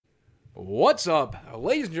What's up,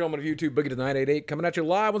 ladies and gentlemen of YouTube, Boogie to 988, coming at you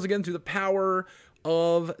live once again through the power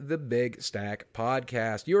of the Big Stack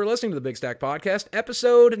Podcast. You are listening to the Big Stack Podcast,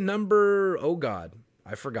 episode number, oh God,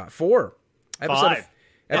 I forgot, 4.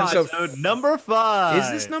 Episode number 5.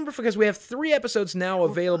 Is this number? Because we have 3 episodes now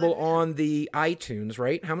available on the iTunes,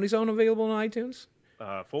 right? How many's on available on iTunes?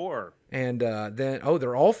 4. And then,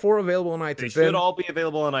 they're all 4 available on iTunes. They should all be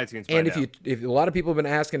available on iTunes by and now. if a lot of people have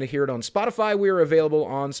been asking to hear it on Spotify, we are available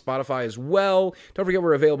on Spotify as well. Don't forget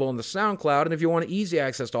we're available on the SoundCloud. And if you want easy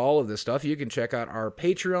access to all of this stuff, you can check out our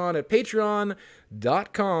Patreon at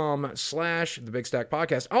patreon.com/The Big Stack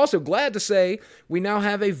Podcast. Also, glad to say we now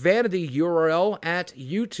have a vanity URL at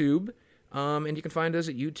YouTube. And you can find us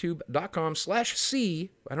at youtube.com/C.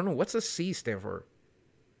 I don't know, what's the C stand for?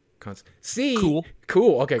 C.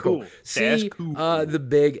 Cool. Okay, cool. C, cool. The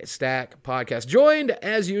Big Stack Podcast. Joined,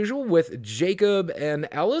 as usual, with Jacob and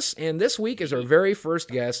Ellis. And this week is our very first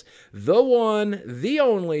guest, the one, the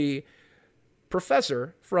only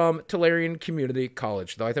professor from Tolarian Community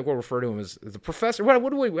College. Though I think we'll refer to him as the professor.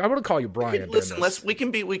 What do we? I want to call you Brian. Listen, we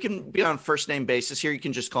can be on first name basis here. You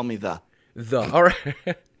can just call me the. All right.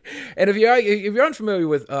 And if you're unfamiliar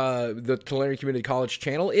with the Tolarian Community College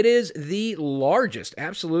channel, it is the largest,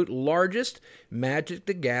 absolute largest Magic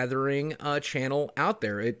the Gathering channel out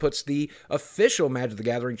there. It puts the official Magic the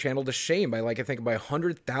Gathering channel to shame by I think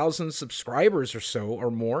 100,000 subscribers or so or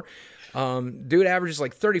more. Dude averages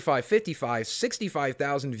like 35, 55,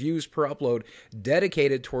 65,000 views per upload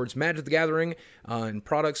dedicated towards Magic the Gathering and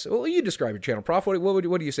products. Well, you describe your channel, Prof. What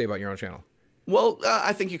do you say about your own channel? Well,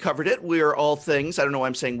 I think you covered it. We are all things. I don't know why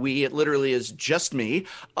I'm saying we. It literally is just me.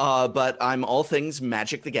 But I'm all things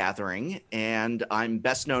Magic the Gathering, and I'm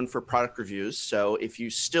best known for product reviews. So if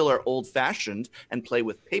you still are old-fashioned and play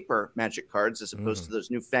with paper Magic cards as opposed to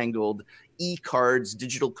those newfangled e-cards,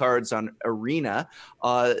 digital cards on Arena,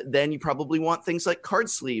 then you probably want things like card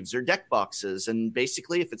sleeves or deck boxes. And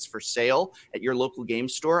basically, if it's for sale at your local game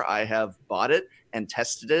store, I have bought it and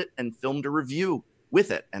tested it and filmed a review with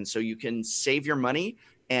it. And so you can save your money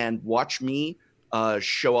and watch me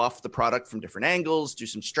show off the product from different angles, do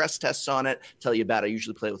some stress tests on it, tell you about it. I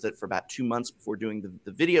usually play with it for about 2 months before doing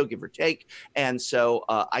the video, give or take. And so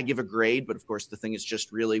I give a grade, but of course the thing is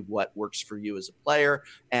just really what works for you as a player.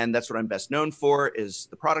 And that's what I'm best known for is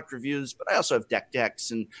the product reviews, but I also have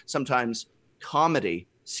decks and sometimes comedy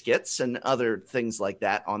skits and other things like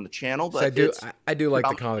that on the channel. But so I do like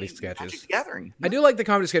the comedy sketches. Gathering. I do like the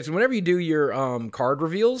comedy sketches. Whenever you do your card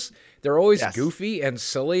reveals, they're always goofy and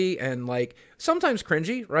silly and sometimes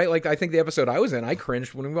cringy, right? Like I think the episode I was in, I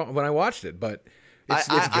cringed when I watched it, but it's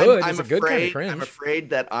good. It's a good kind of cringe. I'm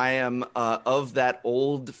afraid that I am of that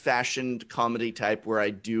old-fashioned comedy type where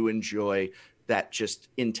I do enjoy that just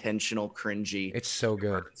intentional cringy. It's so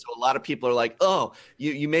good. So a lot of people are like, "Oh,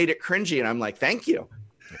 you made it cringy," and I'm like, "Thank you."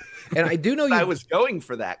 And I do know I was going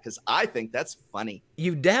for that because I think that's funny.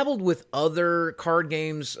 You've dabbled with other card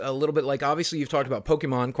games a little bit. Like obviously, you've talked about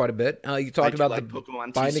Pokemon quite a bit. You talked about the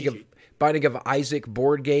Pokemon Binding of Isaac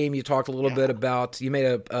board game. You talked a little bit about. You made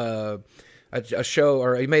a show,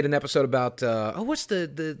 or you made an episode about. What's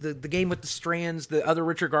the game with the strands? The other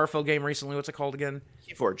Richard Garfield game recently. What's it called again?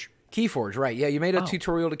 Keyforge, right. Yeah, you made a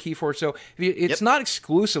tutorial to Keyforge. So it's not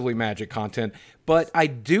exclusively Magic content, but I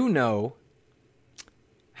do know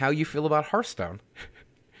how you feel about Hearthstone.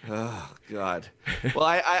 Oh, God.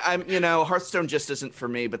 Well, I'm Hearthstone just isn't for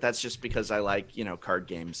me, but that's just because I like, card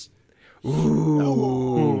games.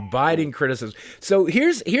 Ooh, biting criticism. So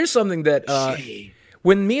here's something that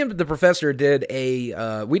when me and the professor did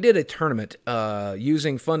we did a tournament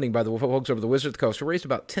using funding by the folks over the Wizards of the Coast. We raised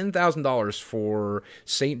about $10,000 for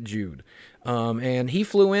St. Jude. And he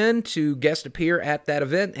flew in to guest appear at that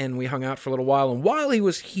event, and we hung out for a little while. And while he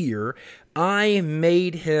was here, I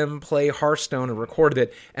made him play Hearthstone and recorded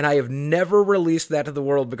it, and I have never released that to the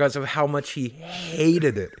world because of how much he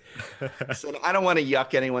hated it. So I don't want to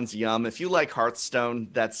yuck anyone's yum. If you like Hearthstone,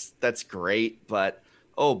 that's great, but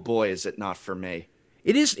oh boy, is it not for me.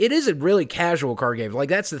 It is a really casual card game. Like,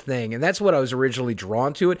 that's the thing, and that's what I was originally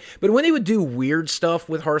drawn to it. But when they would do weird stuff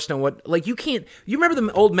with Hearthstone, you remember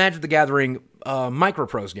the old Magic the Gathering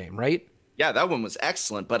Microprose game, right? Yeah, that one was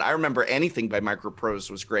excellent, but I remember anything by Microprose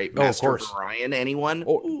was great. Master of Orion,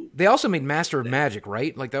 anyone? They also made Master of Magic,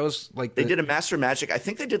 right? Like, that was like they did a Master of Magic. I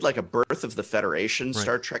think they did like a Birth of the Federation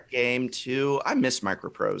Star Trek game too. I miss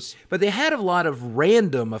Microprose. But they had a lot of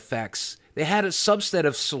random effects. They had a subset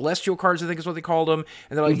of celestial cards, I think is what they called them.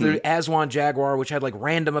 And they're like the Aswan Jaguar, which had like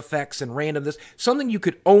random effects and random this. Something you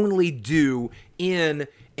could only do in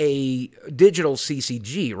a digital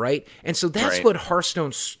CCG, right? And so that's what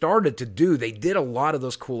Hearthstone started to do. They did a lot of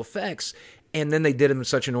those cool effects. And then they did them in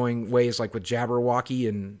such annoying ways, like with Jabberwocky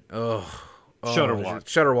and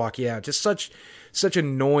Shutterwalk, yeah, just such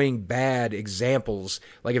annoying bad examples.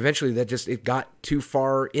 Like eventually it got too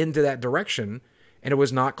far into that direction, and it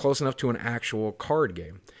was not close enough to an actual card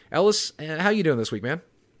game. Ellis, how you doing this week, man?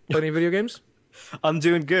 Playing any video games? I'm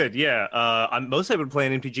doing good. Yeah, I'm mostly been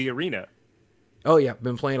playing MTG Arena. Oh yeah,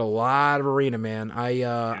 been playing a lot of Arena, man.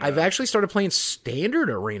 I've actually started playing Standard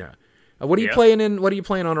Arena. What are you playing in? What are you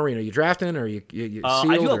playing on Arena? Are you drafting, or you sealed?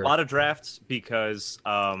 I do a lot of drafts because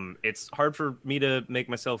it's hard for me to make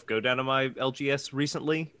myself go down to my LGS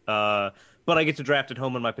recently. But I get to draft at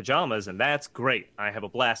home in my pajamas, and that's great. I have a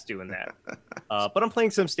blast doing that. But I'm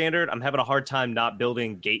playing some Standard. I'm having a hard time not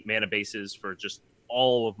building Gate mana bases for just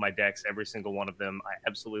all of my decks, every single one of them. I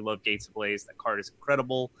absolutely love Gates Ablaze. That card is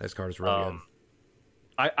incredible. This card is really good.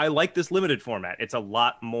 I like this limited format. It's a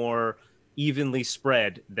lot more evenly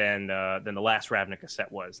spread than the last Ravnica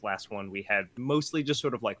set was. Last one we had mostly just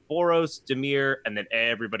sort of like Boros, Dimir, and then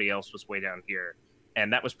everybody else was way down here.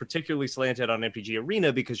 And that was particularly slanted on MTG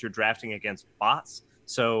Arena because you're drafting against bots.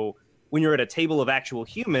 So when you're at a table of actual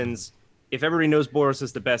humans, if everybody knows Boros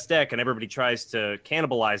is the best deck and everybody tries to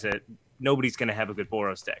cannibalize it, nobody's going to have a good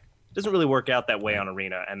Boros deck. It doesn't really work out that way on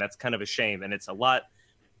Arena, and that's kind of a shame. And it's a lot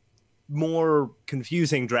more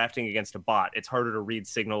confusing drafting against a bot. It's harder to read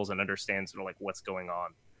signals and understand sort of like what's going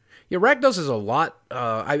on. Yeah, Rakdos is a lot.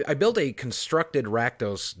 I built a constructed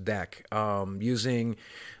Rakdos deck using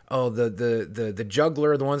the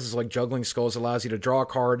juggler, the ones that's like juggling skulls, allows you to draw a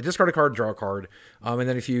card, discard a card, draw a card, and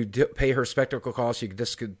then if you pay her spectacle cost, you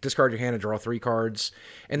can discard your hand and draw 3 cards.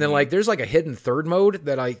 And then like there's like a hidden third mode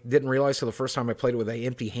that I didn't realize till the first time I played it with an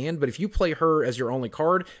empty hand. But if you play her as your only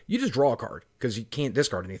card, you just draw a card because you can't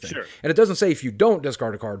discard anything. Sure. And it doesn't say if you don't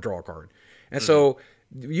discard a card, draw a card. And so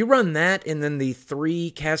you run that, and then the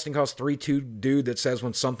 3 casting cost 3/2 dude that says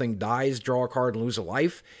when something dies, draw a card and lose a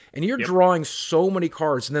life, and you're drawing so many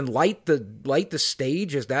cards. And then light the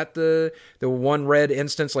stage. Is that the 1 red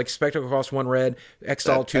instance, like spectacle cost 1 red,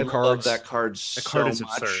 exile 2 cards? I love that card so card is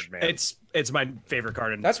much. absurd, man. It's my favorite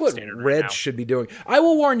card in That's what Standard right Red now. should be doing. I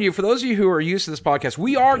will warn you, for those of you who are used to this podcast,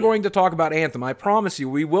 we are going to talk about Anthem. I promise you,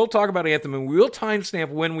 we will talk about Anthem, and we will timestamp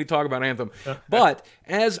when we talk about Anthem. But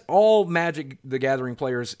as all Magic the Gathering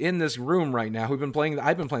players in this room right now, I've been playing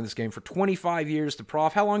this game for 25 years. To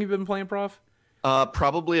Prof, how long have you been playing, Prof?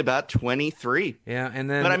 Probably about 23. Yeah, and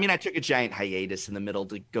then... But I mean, I took a giant hiatus in the middle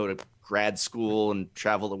to go to grad school and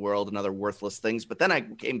travel the world and other worthless things. But then I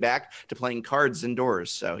came back to playing cards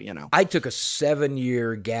indoors, so, you know. I took a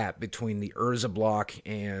 7-year gap between the Urza block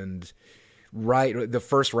and the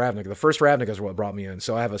first Ravnica. The first Ravnica is what brought me in,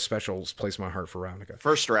 so I have a special place in my heart for Ravnica.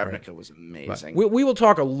 First Ravnica was amazing. We will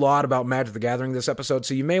talk a lot about Magic the Gathering this episode,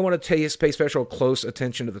 so you may want to pay special close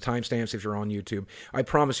attention to the timestamps if you're on YouTube. I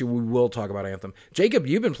promise you we will talk about Anthem. Jacob,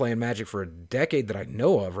 you've been playing Magic for a decade that I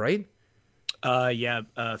know of, right?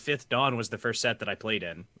 Fifth Dawn was the first set that I played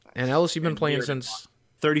in. And Ellis, you've been playing since...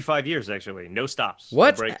 35 years, actually. No stops.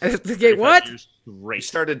 What? No breaks. What? We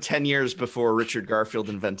started 10 years before Richard Garfield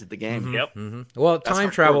invented the game. Mm-hmm. Yep. Mm-hmm. Well,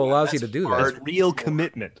 time travel allows you to do that. That's real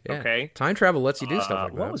commitment, okay? Time travel lets you do stuff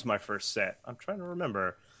like that. What was my first set? I'm trying to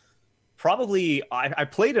remember. Probably, I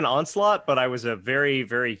played an Onslaught, but I was a very,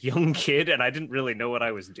 very young kid, and I didn't really know what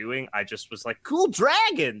I was doing. I just was like, cool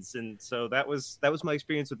dragons! And so that was my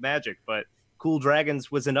experience with Magic, but cool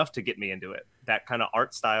dragons was enough to get me into it. That kind of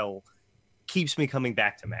art style keeps me coming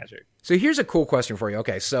back to Magic. So here's a cool question for you.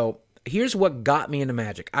 Okay, so here's what got me into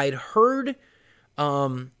Magic. I'd heard,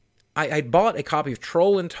 I bought a copy of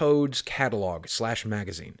Troll and Toad's catalog /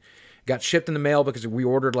 magazine. Got shipped in the mail because we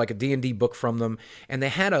ordered like a D&D book from them, and they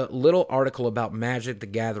had a little article about Magic the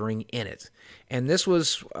Gathering in it. And this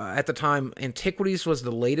was, at the time, Antiquities was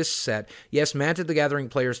the latest set. Yes, Magic the Gathering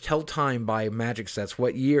players tell time by Magic sets.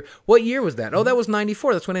 What year was that? Oh, that was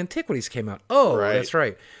 94. That's when Antiquities came out. Oh, right. That's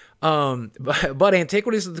right. But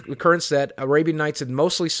Antiquities is the current set. Arabian Nights had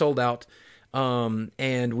mostly sold out,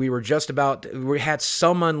 and we had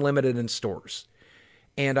some unlimited in stores.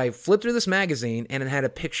 And I flipped through this magazine, and it had a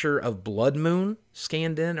picture of Blood Moon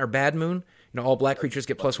scanned in, or Bad Moon. You know, all black creatures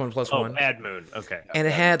get +1/+1. Oh, Bad Moon. Okay. And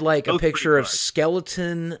it had like a picture of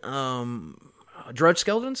skeleton, drudge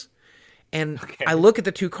skeletons. And I look at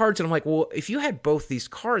the 2 cards, and I'm like, well, if you had both these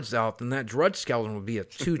cards out, then that drudge skeleton would be a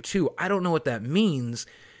 2/2. I don't know what that means.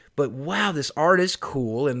 But wow, this art is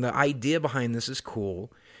cool, and the idea behind this is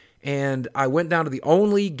cool. And I went down to the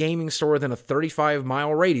only gaming store within a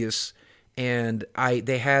 35-mile radius, and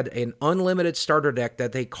they had an unlimited starter deck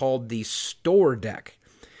that they called the Store Deck.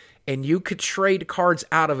 And you could trade cards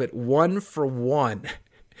out of it 1 for 1.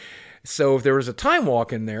 So if there was a time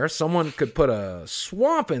walk in there, someone could put a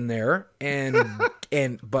swamp in there,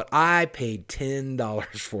 but I paid $10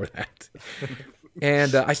 for that.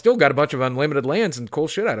 And I still got a bunch of unlimited lands and cool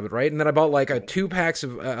shit out of it, right? And then I bought like 2 packs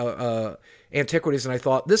of antiquities, and I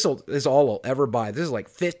thought, this is all I'll ever buy. This is like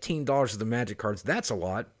 $15 of the Magic cards. That's a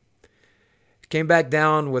lot. Came back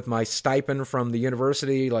down with my stipend from the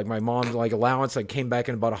university, like my mom's like allowance. I came back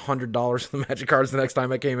in about $100 of the Magic cards the next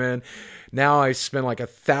time I came in. Now I spend like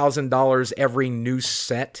 $1,000 every new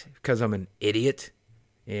set because I'm an idiot.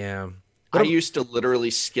 Yeah. I used to literally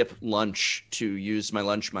skip lunch to use my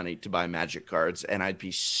lunch money to buy Magic cards, and I'd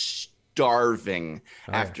be starving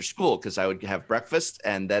after school because I would have breakfast,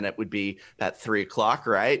 and then it would be at 3 o'clock,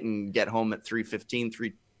 right? And get home at 3:15,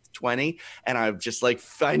 3:20, and I'm just like,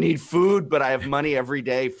 I need food, but I have money every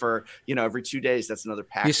day for, every 2 days. That's another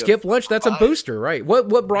pack. You skip lunch, that's a booster, right?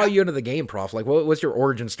 What brought you into the game, Prof? Like, what's your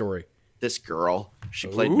origin story? This girl, she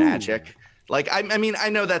played Magic. Like, I mean, I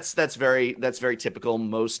know that's very typical.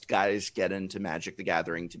 Most guys get into Magic the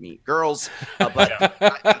Gathering to meet girls, but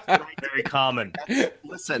very common.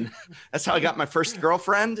 Listen, that's how I got my first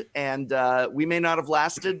girlfriend, and we may not have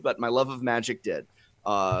lasted, but my love of Magic did.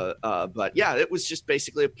 But yeah, it was just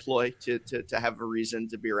basically a ploy to have a reason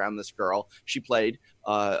to be around this girl. She played.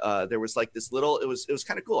 There was like this little. It was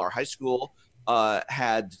kind of cool. Our high school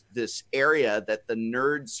had this area that the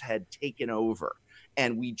nerds had taken over.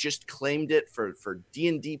 And we just claimed it for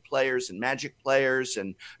D&D players and Magic players.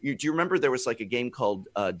 And do you remember there was like a game called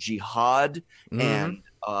Jihad and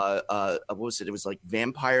what was it? It was like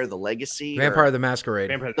Vampire the Legacy. Vampire the Masquerade.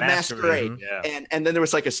 The Masquerade. Yeah. And then there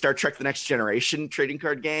was like a Star Trek The Next Generation trading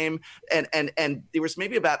card game. And there was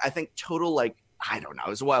maybe about, I think, total like, I don't know, it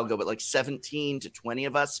was a while ago, but like 17 to 20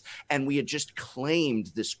 of us. And we had just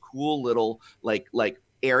claimed this cool little like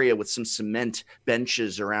area with some cement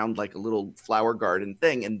benches around like a little flower garden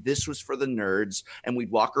thing, and this was for the nerds. And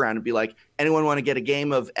we'd walk around and be like, anyone want to get a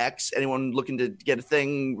game of X? Anyone looking to get a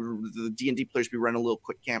thing? The D&D players be running a little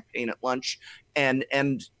quick campaign at lunch, and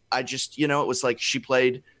I just, it was like she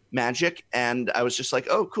played Magic, and I was just like,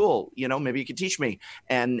 oh cool, maybe you could teach me.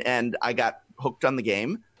 And I got hooked on the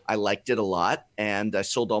game. I liked it a lot, and I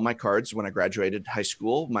sold all my cards when I graduated high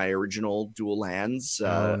school, my original dual lands for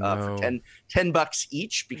 $10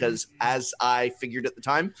 each, because as I figured at the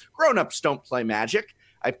time, grown-ups don't play Magic.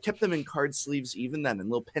 I kept them in card sleeves even then, in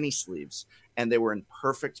little penny sleeves, and they were in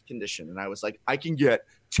perfect condition. And I was like, I can get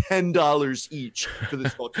 $10 each for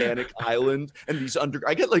this volcanic island, and these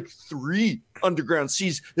I get like 3 underground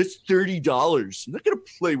seas. That's $30. I'm not going to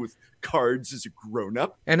play with cards as a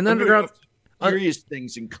grown-up. And an underground... serious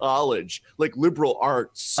things in college, like liberal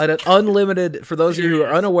arts. An unlimited, for those of you who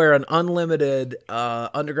are unaware, an unlimited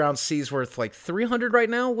underground sea's worth like 300 right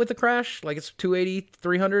now with the crash. Like it's 280,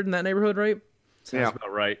 300 in that neighborhood, right? Sounds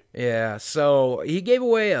about right. Yeah. So he gave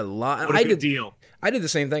away a lot. What a good deal. I did the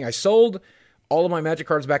same thing. I sold all of my Magic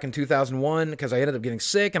cards back in 2001 because I ended up getting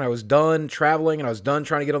sick and I was done traveling and I was done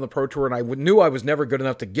trying to get on the Pro Tour, and I knew I was never good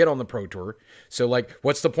enough to get on the Pro Tour. So like,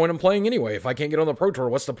 what's the point in playing anyway? If I can't get on the Pro Tour,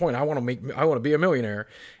 what's the point? I want to be a millionaire.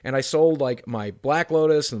 And I sold like my Black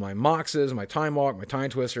Lotus and my Moxes, my Time Walk, my Time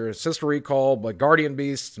Twister, Sister Recall, my Guardian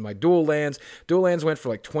Beasts, my Dual Lands. Dual Lands went for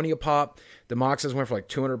like 20 a pop. The Moxes went for like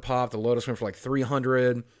 200 pop. The Lotus went for like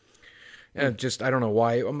 300. And just, I don't know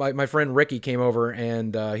why. My friend Ricky came over,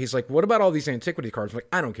 and he's like, what about all these antiquity cards? I'm like,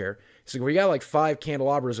 I don't care. He's like, well, you got like 5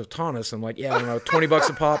 candelabras of Taunus. I'm like, yeah, I don't know, $20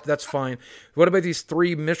 a pop, that's fine. What about these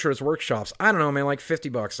 3 Mishra's workshops? I don't know, man, like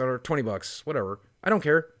 $50 or $20, whatever. I don't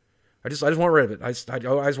care. I just want rid of it. I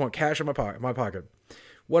just want cash in my pocket.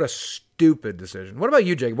 What a stupid decision. What about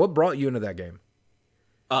you, Jake? What brought you into that game?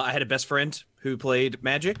 I had a best friend who played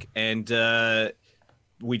Magic, and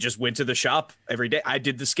we just went to the shop every day. I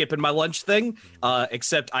did the skip in my lunch thing,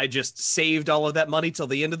 except I just saved all of that money till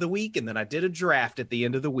the end of the week, and then I did a draft at the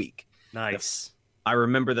end of the week. Nice. I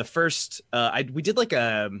remember the first, we did like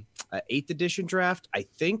a 8th edition draft, I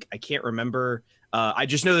think. I can't remember. I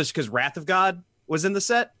just know this because Wrath of God was in the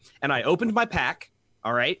set, and I opened my pack,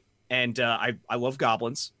 all right? And I love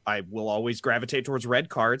goblins. I will always gravitate towards red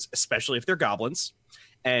cards, especially if they're goblins.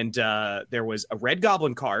 And there was a red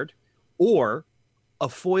goblin card or a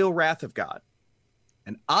foil Wrath of God.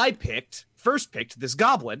 And I first picked this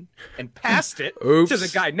goblin and passed it to the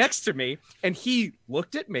guy next to me. And he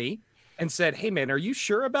looked at me and said, hey, man, are you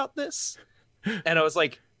sure about this? And I was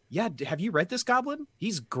like, yeah, have you read this goblin?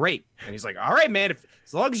 He's great. And he's like, all right, man,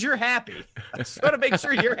 as long as you're happy. I just want to make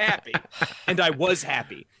sure you're happy. And I was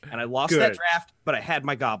happy. And I lost that draft, but I had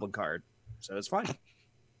my goblin card. So it's fine.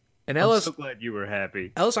 And Ellis, I'm so glad you were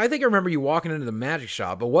happy. Ellis, I think I remember you walking into the Magic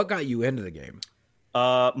shop, but what got you into the game?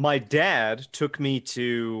 My dad took me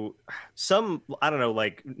to some, I don't know,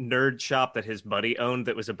 like nerd shop that his buddy owned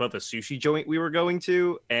that was above a sushi joint we were going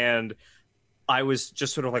to. And I was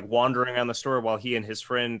just sort of like wandering around the store while he and his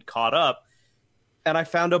friend caught up. And I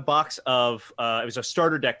found a box of, it was a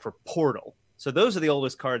starter deck for Portal. So those are the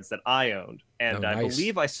oldest cards that I owned. And I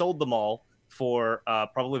believe I sold them all for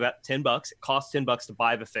probably about $10. It cost $10 to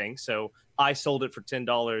buy the thing. So I sold it for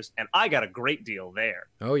 $10 and I got a great deal there.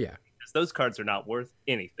 Oh, yeah. Those cards are not worth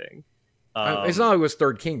anything. It's not like it was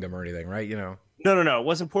Third Kingdom or anything, right? No. It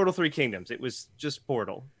wasn't Portal 3 Kingdoms. It was just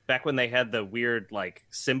Portal. Back when they had the weird like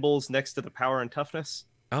symbols next to the power and toughness.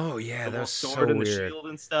 Oh yeah, the that was sword so and weird. The shield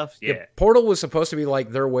and stuff. Yeah. Portal was supposed to be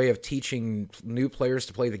like their way of teaching new players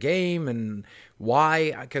to play the game, and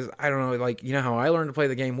why? Because I don't know, like how I learned to play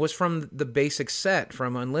the game was from the basic set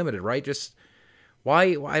from Unlimited, right? Just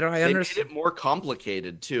why don't I understand? They made it more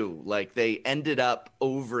complicated too. Like they ended up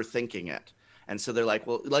overthinking it. And so they're like,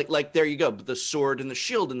 well, like there you go, the sword and the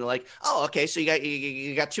shield, and they're like, oh, okay, so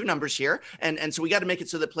you got two numbers here, and so we got to make it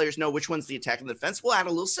so that players know which one's the attack and the defense. We'll add a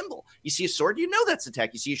little symbol. You see a sword, you know that's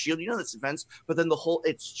attack. You see a shield, you know that's defense. But then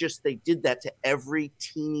it's just they did that to every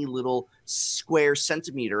teeny little square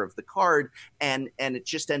centimeter of the card, and it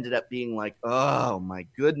just ended up being like, oh my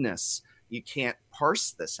goodness, you can't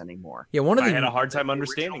parse this anymore. Yeah, I had a hard time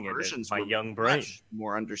understanding it. My young brain,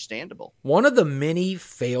 more understandable. One of the many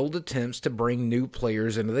failed attempts to bring new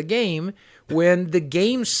players into the game when the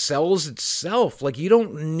game sells itself. Like you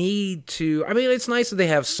don't need to. I mean, it's nice that they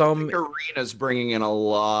have some. Arena's bringing in a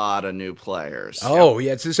lot of new players. Oh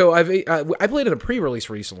yeah, so I played in a pre-release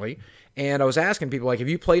recently. And I was asking people, like, have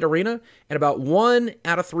you played Arena? And about 1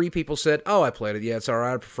 out of 3 people said, oh, I played it. Yeah, it's all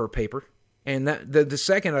right. I prefer paper. And that the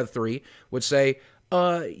second out of 3 would say,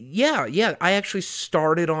 yeah, I actually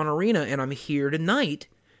started on Arena, and I'm here tonight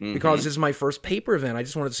because this is my first paper event. I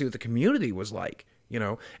just wanted to see what the community was like,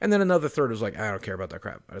 And then another third was like, I don't care about that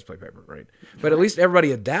crap. I just play paper, right? But at least everybody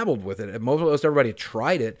had dabbled with it. Most everybody had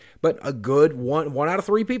tried it. But a good 1 out of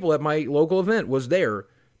 3 people at my local event was there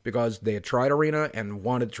because they had tried Arena and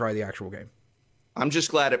wanted to try the actual game. I'm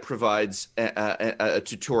just glad it provides a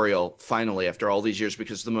tutorial finally after all these years,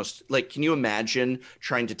 because can you imagine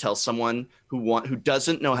trying to tell someone who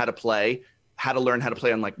doesn't know how to learn how to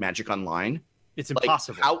play on like Magic Online? It's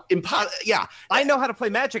impossible. Yeah. I know how to play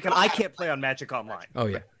Magic and I can't play on Magic Online. Oh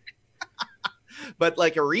yeah. But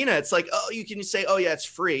like Arena, it's like, oh, you can say, oh yeah, it's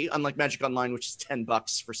free. Unlike Magic Online, which is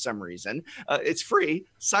 $10 for some reason. It's free.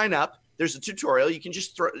 Sign up. There's a tutorial. You can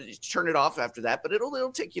just turn it off after that, but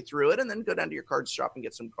it'll take you through it, and then go down to your card shop and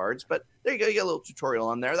get some cards. But there you go. You get a little tutorial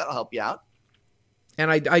on there. That'll help you out.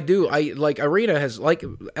 And I like Arena has, like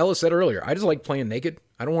Ella said earlier, I just like playing naked.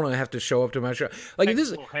 I don't want to have to show up to my show.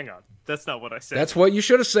 Hang on. That's not what I said. That's what you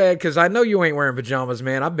should have said, because I know you ain't wearing pajamas,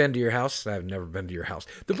 man. I've been to your house. I've never been to your house.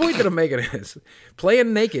 The point that I'm making is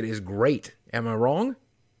playing naked is great. Am I wrong?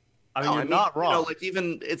 I mean, you're not wrong.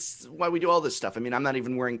 It's why we do all this stuff. I mean, I'm not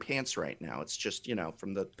even wearing pants right now. It's just,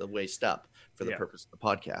 from the waist up for the purpose of the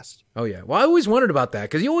podcast. Oh, yeah. Well, I always wondered about that,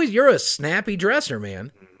 because you're a snappy dresser,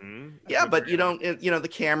 man. Mm-hmm. Yeah, but you don't, the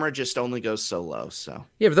camera just only goes so low, so.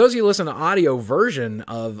 Yeah, for those of you who listen to audio version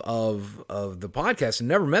of the podcast and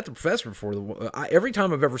never met the professor before, every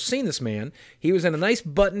time I've ever seen this man, he was in a nice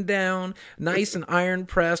button-down, nice and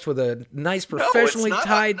iron-pressed with a nice professionally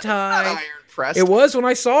tied tie. Pressed. It was when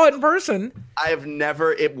I saw it in person.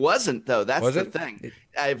 It wasn't though. That's the thing.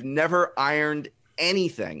 I've never ironed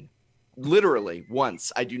anything. Literally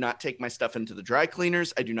once. I do not take my stuff into the dry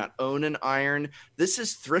cleaners. I do not own an iron. This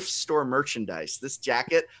is thrift store merchandise. This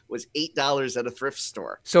jacket was $8 at a thrift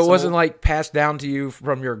store. So it wasn't like passed down to you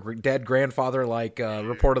from your dead grandfather, like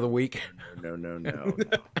Report of the Week? No.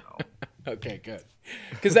 Okay, good.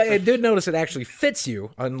 Because I did notice it actually fits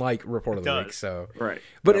you, unlike Report of the Week. So right,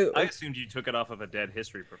 but I assumed you took it off of a dead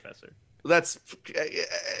history professor. That's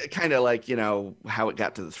kind of like how it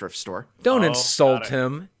got to the thrift store. Don't insult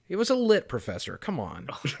him. He was a lit professor. Come on.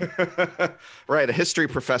 Right, a history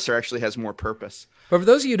professor actually has more purpose. But for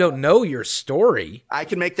those of you who don't know your story, I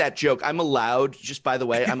can make that joke. I'm allowed. Just by the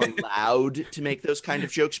way, I'm allowed to make those kind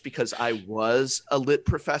of jokes because I was a lit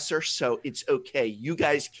professor. So it's okay. You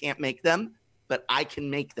guys can't make them, but I can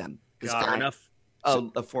make them. Enough.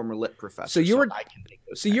 A former lit professor. So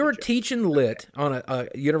you were teaching lit on a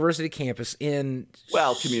university campus in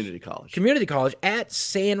community college. Community college at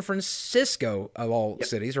San Francisco of all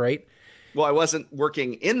cities, right? Well, I wasn't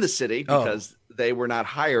working in the city because they were not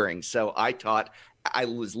hiring. So I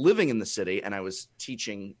was living in the city and I was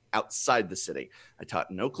teaching outside the city. I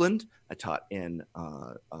taught in Oakland. I taught in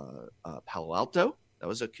Palo Alto. That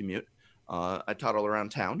was a commute. I taught all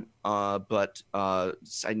around town, but I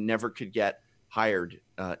never could get hired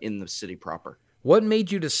in the city proper. What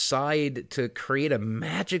made you decide to create a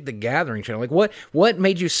Magic the Gathering channel? Like, what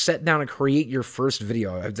made you sit down and create your first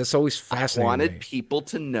video? That's always fascinating. I wanted people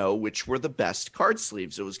to know which were the best card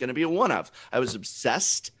sleeves. It was going to be a one of. I was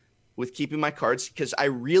obsessed with keeping my cards because I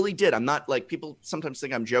really did. I'm not like people sometimes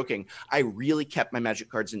think I'm joking. I really kept my Magic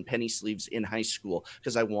cards in penny sleeves in high school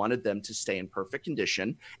because I wanted them to stay in perfect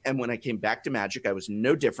condition. And when I came back to Magic, I was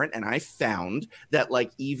no different. And I found that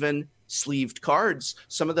like even sleeved cards,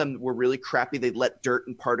 some of them were really crappy. They'd let dirt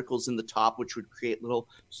and particles in the top, which would create little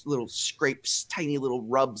scrapes, tiny little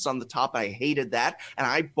rubs on the top. I hated that. And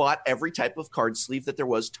I bought every type of card sleeve that there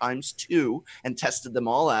was ×2 and tested them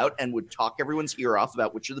all out and would talk everyone's ear off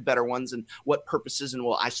about which are the better ones and what purposes. And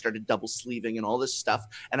well, I started double sleeving and all this stuff.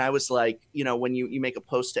 And I was like, you know, when you make a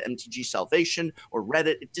post to MTG Salvation or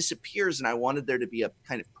Reddit, it disappears. And I wanted there to be a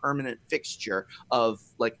kind of permanent fixture of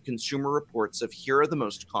like consumer reports of here are the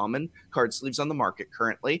most common card sleeves on the market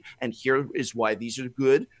currently, and here is why these are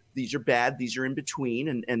good, these are bad, these are in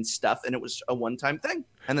between and stuff. And it was a one-time thing.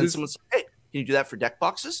 And then someone said, hey, can you do that for deck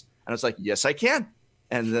boxes? And I was like, yes, I can.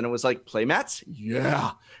 And then it was like, play mats?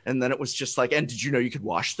 Yeah. And then it was just like, and did you know you could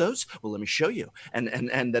wash those? Well, let me show you. And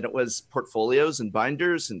then it was portfolios and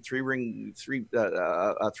binders and three-ring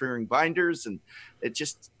binders, and it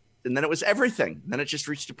just, and then it was everything. And then it just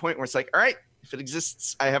reached a point where it's like, all right, if it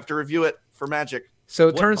exists, I have to review it for Magic. So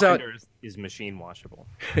it turns out is machine washable.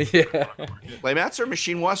 Yeah. Playmats are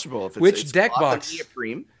machine washable. If it's, which it's deck cloth box and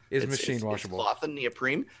neoprene, is machine washable? It's cloth and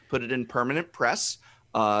neoprene. Put it in permanent press.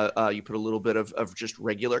 You put a little bit of just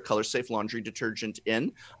regular color safe laundry detergent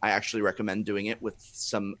in. I actually recommend doing it with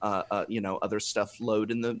some other stuff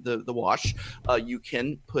load in the wash. You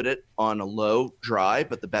can put it on a low dry,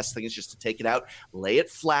 but the best thing is just to take it out, lay it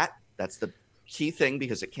flat. That's the key thing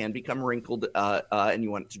because it can become wrinkled and you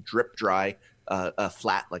want it to drip dry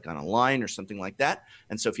flat, like on a line or something like that.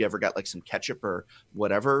 And so if you ever got like some ketchup or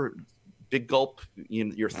whatever, big gulp, you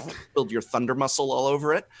build your thunder muscle all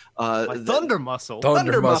over it. Thunder muscle.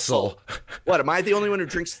 Thunder muscle. What, am I the only one who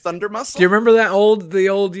drinks thunder muscle? Do you remember that the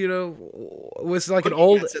old, was like an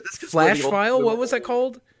old flash file? What was that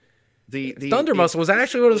called? The Thunder muscle. Was that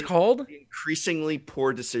actually what it was called? The increasingly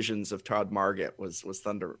poor decisions of Todd Margett was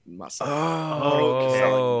Thunder muscle.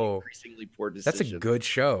 Oh, increasingly poor decisions. That's a good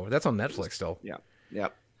show. That's on Netflix still. Yeah.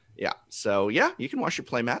 So yeah, you can wash your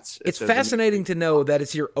playmats. It's fascinating to know that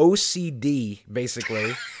it's your OCD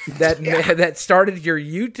basically that started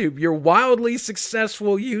your wildly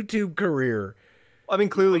successful YouTube career. I mean,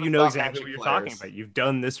 clearly you know exactly what you're talking about. You've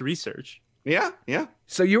done this research. Yeah.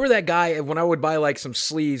 So you were that guy when I would buy like some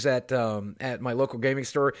sleeves at my local gaming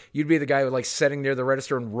store. You'd be the guy who like sitting near the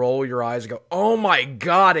register and roll your eyes and go, "Oh my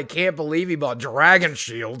god, I can't believe he bought Dragon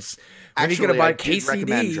Shields." Actually, buy I did KCD.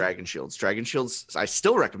 recommend Dragon Shields. Dragon Shields, I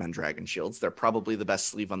still recommend Dragon Shields. They're probably the best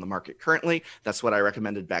sleeve on the market currently. That's what I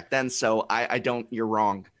recommended back then. So I don't. You're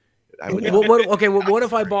wrong. What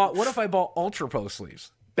if I bought Ultra Pro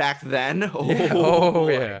sleeves back then?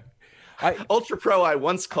 Yeah. Ultra Pro, I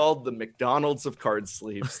once called the McDonald's of card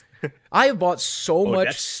sleeves. I have bought so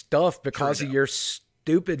much stuff because of your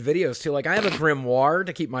stupid videos too. Like I have a grimoire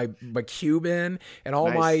to keep my cube in, and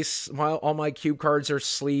all my cube cards are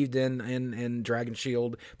sleeved in Dragon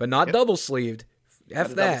Shield, but not double sleeved.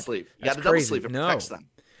 F that. You got a double sleeve. It protects them.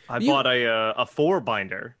 I bought a 4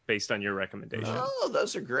 binder based on your recommendation. Oh,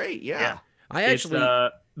 those are great. Yeah. I actually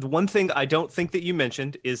the one thing I don't think that you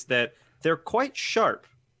mentioned is that they're quite sharp.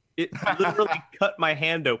 It literally cut my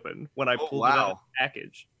hand open when I pulled it out of the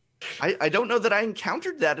package. I don't know that I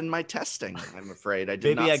encountered that in my testing. I'm afraid I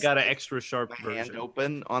did. Maybe I got an extra sharp version. Hand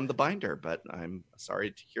open on the binder, but I'm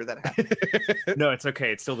sorry to hear that happen. No, it's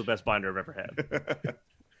okay. It's still the best binder I've ever had.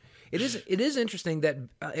 It is interesting that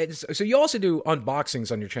so you also do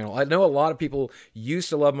unboxings on your channel. I know a lot of people used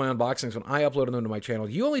to love my unboxings when I uploaded them to my channel.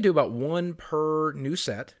 You only do about one per new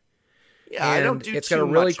set. Yeah, I don't do. It's got a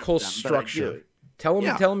really cool structure. Tell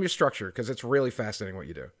them your structure because it's really fascinating what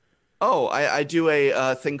you do. Oh, I do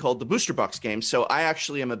a thing called the Booster Box game. So I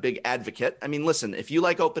actually am a big advocate. I mean, listen, if you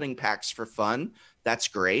like opening packs for fun, that's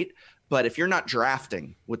great. But if you're not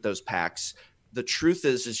drafting with those packs, the truth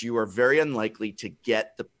is you are very unlikely to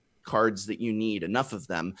get the cards that you need, enough of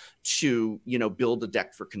them to, build a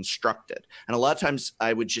deck for Constructed. And a lot of times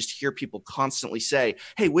I would just hear people constantly say,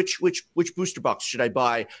 hey, which booster box should I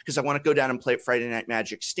buy? Because I want to go down and play Friday Night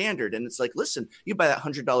Magic Standard. And it's like, listen, you buy that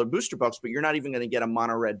 $100 booster box, but you're not even going to get a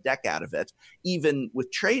mono red deck out of it, even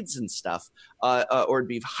with trades and stuff, or it'd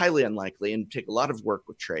be highly unlikely and take a lot of work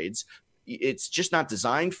with trades. it's just not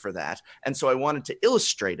designed for that. And so I wanted to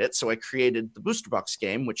illustrate it. So I created the booster box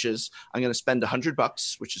game, which is I'm going to spend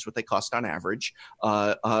 $100, which is what they cost on average,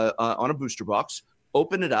 on a booster box.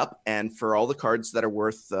 Open it up, and for all the cards that are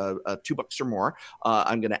worth $2 or more,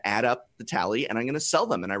 I'm going to add up the tally, and I'm going to sell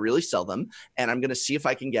them, and I really sell them, and I'm going to see if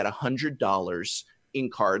I can get $100 in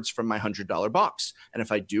cards from my $100 box. And if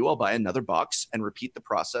I do, I'll buy another box and repeat the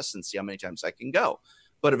process and see how many times I can go.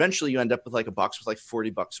 But eventually you end up with like a box with like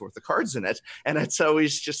 $40 worth of cards in it, and it's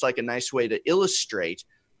always just like a nice way to illustrate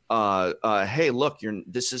hey, look,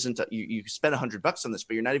 this isn't you spent $100 on this,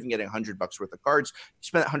 but you're not even getting $100 worth of cards. You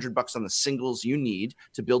spent $100 on the singles you need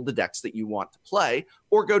to build the decks that you want to play,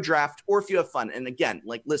 or go draft, or if you have fun. And again,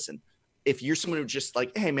 like, listen, if you're someone who's just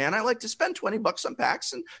like, hey man, I like to spend $20 on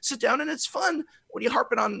packs and sit down and it's fun, what are you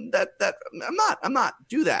harping on that I'm not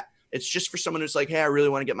do that. It's just for someone who's like, hey, I really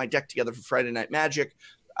want to get my deck together for Friday Night Magic.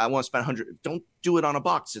 I want to spend $100. Don't do it on a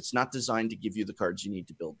box. It's not designed to give you the cards you need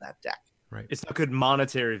to build that deck. Right. It's not good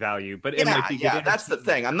monetary value, but it might be good. Yeah, that's the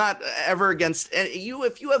thing. I'm not ever against you.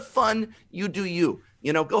 If you have fun, you do you.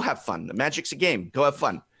 Go have fun. The Magic's a game. Go have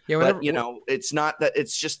fun. Yeah, but it's not that.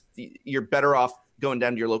 It's just you're better off going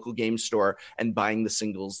down to your local game store and buying the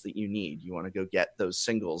singles that you need. You want to go get those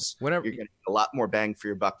singles. Whenever you're going to get a lot more bang for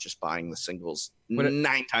your buck just buying the singles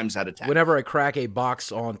 9 times out of 10. Whenever I crack a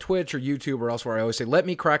box on Twitch or YouTube or elsewhere, I always say, let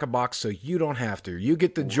me crack a box so you don't have to. You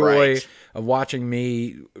get the joy of watching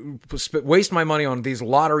me waste my money on these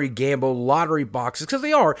lottery boxes, because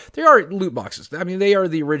they are loot boxes. I mean, they are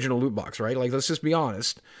the original loot box, right? Like, let's just be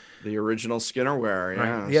honest. The original Skinnerware,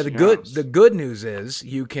 yeah. Right. Yeah, the good news is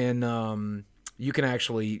you can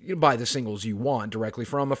actually buy the singles you want directly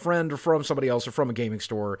from a friend or from somebody else or from a gaming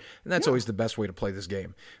store, and that's always the best way to play this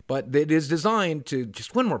game. But it is designed to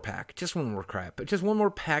just one more pack, just one more crap, just one more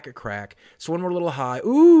pack of crack, so one more little high.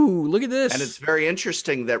 Ooh, look at this. And it's very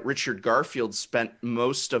interesting that Richard Garfield spent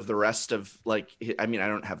most of the rest of, I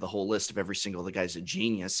don't have the whole list of every single, the guy's a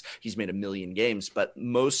genius. He's made 1 million games, but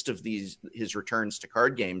most of his returns to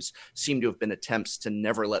card games seem to have been attempts to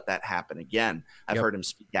never let that happen again. I've heard him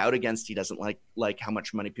speak out against, he doesn't like how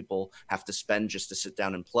much money people have to spend just to sit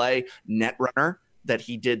down and play. Netrunner, that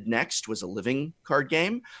he did next, was a living card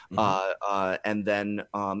game. And then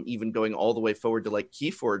even going all the way forward to like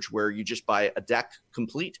Keyforge, where you just buy a deck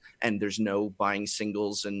complete and there's no buying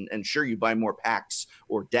singles. And sure, you buy more packs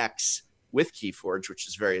or decks with Keyforge, which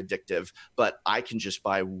is very addictive, but I can just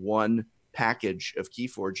buy one package of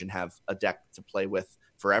Keyforge and have a deck to play with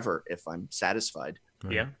forever if I'm satisfied.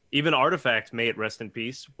 Yeah. Even Artifact, may it rest in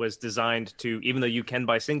peace, was designed to, even though you can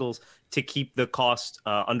buy singles, to keep the cost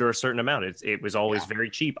under a certain amount. It was always very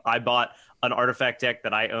cheap. I bought an Artifact deck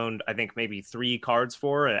that I owned, I think maybe 3 cards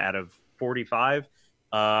for out of 45.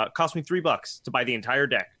 Cost me $3 to buy the entire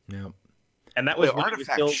deck. Yeah. And that was when it was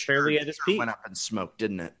still fairly at its peak. Went up in smoke,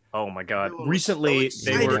 didn't it? Oh my God. Recently,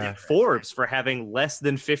 they were in Forbes for having less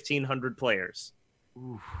than 1,500 players.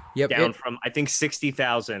 Yep, down from I think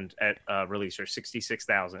 60,000 at release, or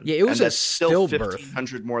 66,000. Yeah, it was a still stillbirth.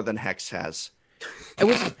 1,500 more than Hex has.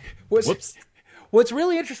 What's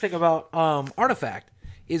really interesting about Artifact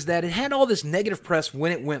is that it had all this negative press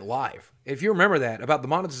when it went live. If you remember that, about the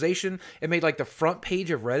monetization, it made like the front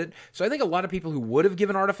page of Reddit. So I think a lot of people who would have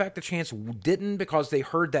given Artifact a chance didn't, because they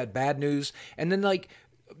heard that bad news. And then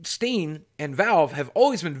Steam and Valve have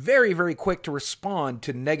always been very, very quick to respond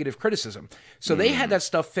to negative criticism. So they had that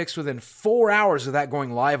stuff fixed within 4 hours of that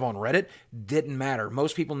going live on Reddit. Didn't matter.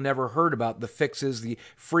 Most people never heard about the fixes, the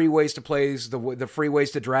free ways to play, the free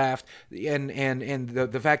ways to draft, and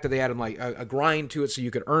the fact that they added like a grind to it so you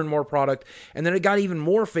could earn more product. And then it got even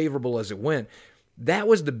more favorable as it went. That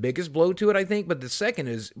was the biggest blow to it, I think. But the second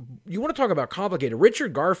is, you want to talk about complicated.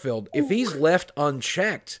 Richard Garfield, if he's left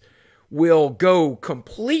unchecked, will go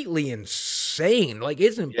completely insane. Like,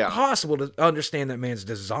 it's impossible to understand that man's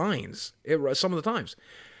designs some of the times.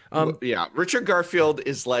 Richard Garfield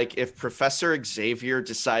is like if Professor Xavier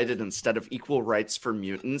decided instead of equal rights for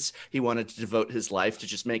mutants, he wanted to devote his life to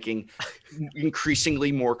just making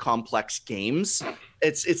increasingly more complex games.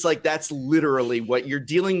 It's like that's literally what you're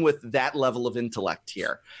dealing with, that level of intellect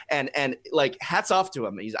here. And like, hats off to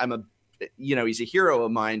him. He's a hero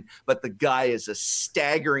of mine, but the guy is a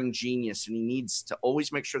staggering genius, and he needs to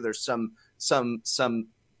always make sure there's some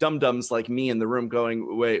dum-dums like me in the room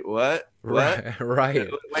going, wait, what? Right.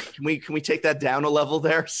 Wait, can we take that down a level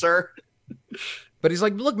there, sir? But he's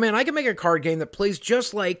like, look, man, I can make a card game that plays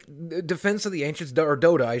just like Defense of the Ancients, or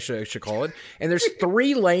Dota, I should call it. And there's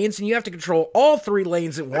 3 lanes, and you have to control all 3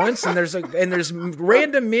 lanes at once. And there's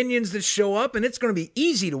random minions that show up, and it's going to be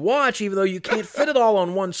easy to watch, even though you can't fit it all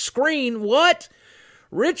on one screen. What?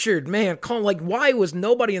 Richard, man, calm. Like, why was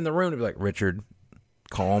nobody in the room to be like, Richard,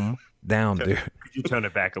 calm down, dude? Could you tone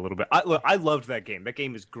it back a little bit? I loved that game. That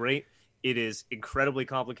game is great. It is incredibly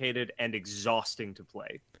complicated and exhausting to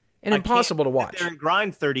play. And impossible to watch. Sit there and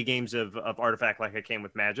grind 30 games of Artifact like I can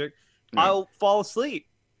with Magic. I'll fall asleep.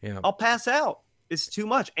 Yeah. I'll pass out. It's too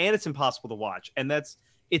much, and it's impossible to watch. And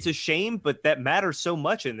it's a shame, but that matters so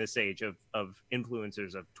much in this age of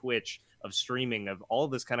influencers, of Twitch, of streaming, of all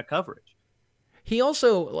this kind of coverage. He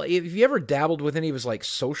also, like, if you ever dabbled with any of his like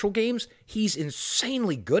social games, he's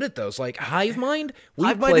insanely good at those. Like Hive Mind,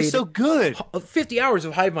 Hive Mind is so good. 50 hours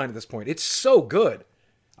of Hive Mind at this point. It's so good.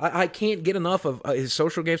 I can't get enough of his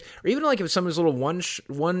social games, or even like if some of his little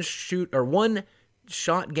one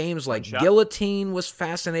shot games like Guillotine was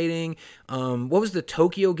fascinating. What was the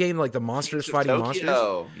Tokyo game, like the monsters fighting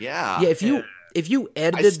monsters? Yeah. Yeah, if you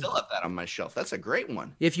edited, I still have that on my shelf. That's a great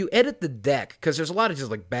one. If you edit the deck, because there's a lot of just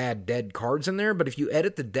like bad dead cards in there, but if you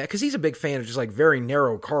edit the deck, because he's a big fan of just like very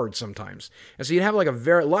narrow cards sometimes, and so you'd have like a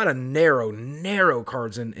lot of narrow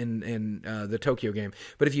cards in the Tokyo game.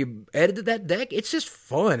 But if you edited that deck, it's just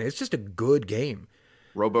fun. It's just a good game.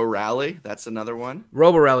 Robo Rally, that's another one.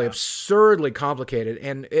 Robo Rally, absurdly complicated,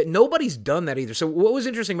 and nobody's done that either. So what was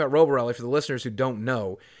interesting about Robo Rally, for the listeners who don't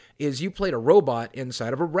know, is you played a robot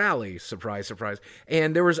inside of a rally. Surprise, surprise.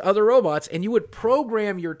 And there was other robots, and you would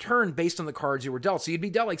program your turn based on the cards you were dealt. So you'd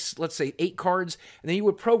be dealt, like, let's say 8 cards, and then you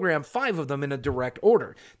would program 5 of them in a direct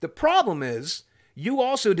order. The problem is, you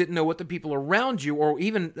also didn't know what the people around you, or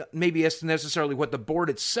even maybe necessarily what the board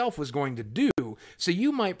itself was going to do. So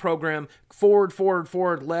you might program forward,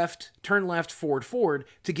 left, turn left, forward,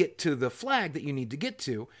 to get to the flag that you need to get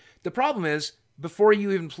to. The problem is, before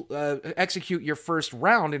you even execute your first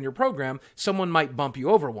round in your program, someone might bump you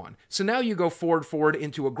over one. So now you go forward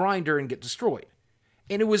into a grinder and get destroyed.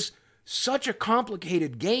 And it was such a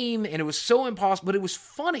complicated game, and it was so impossible, but it was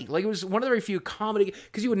funny. Like, it was one of the very few comedy,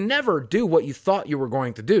 because you would never do what you thought you were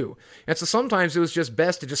going to do. And so sometimes it was just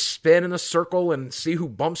best to just spin in a circle and see who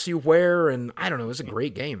bumps you where, and I don't know, it was a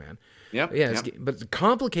great game, man. Yep. Yeah, but it's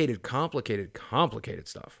complicated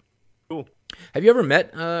stuff. Cool. Have you ever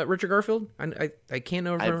met Richard Garfield? I can't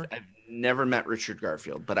remember. I've never met Richard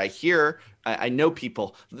Garfield, but I know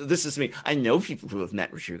people. This is me. I know people who have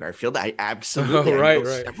met Richard Garfield. I absolutely know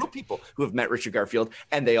several people who have met Richard Garfield,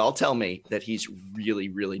 and they all tell me that he's really,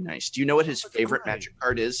 really nice. Do you know what his favorite Magic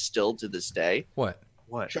card is still to this day? What?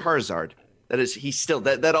 Charizard. That is, he's still,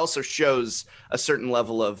 that also shows a certain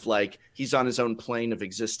level of, like, he's on his own plane of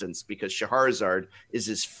existence, because Charizard is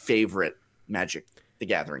his favorite Magic the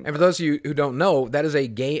Gathering. And for those of you who don't know, that is a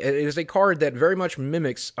game. It is a card that very much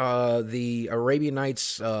mimics the Arabian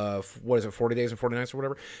Nights. 40 Days and 40 Nights or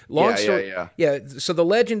whatever. Long story. Yeah. So the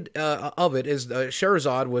legend of it is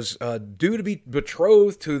Sherazade was due to be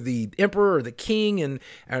betrothed to the emperor or the king,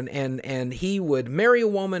 and he would marry a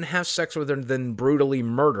woman, have sex with her, and then brutally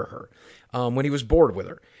murder her when he was bored with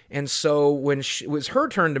her. And so when it was her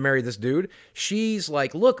turn to marry this dude, she's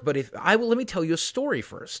like, look, but let me tell you a story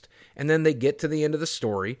first. And then they get to the end of the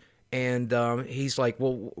story, and he's like,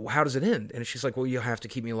 well, how does it end? And she's like, well, you'll have to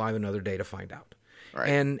keep me alive another day to find out. Right.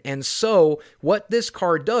 And so what this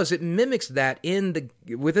card does, it mimics that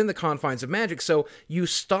within the confines of Magic. So you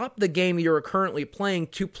stop the game you're currently playing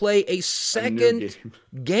to play a second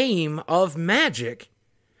game of Magic,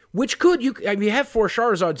 which you have 4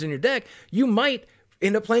 Charizards in your deck, you might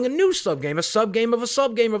end up playing a new subgame, a subgame of a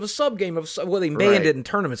subgame of a subgame of a well, they banned it in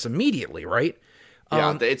tournaments immediately, right?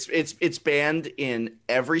 Yeah, it's banned in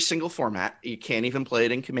every single format. You can't even play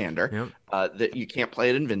it in Commander. Yep. That you can't play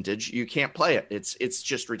it in Vintage. You can't play it. It's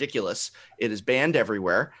just ridiculous. It is banned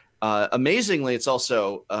everywhere. Amazingly, it's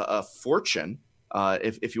also a fortune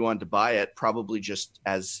if you wanted to buy it. Probably just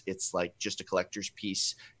as it's like just a collector's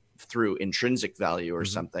piece through intrinsic value or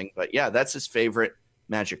something. But yeah, that's his favorite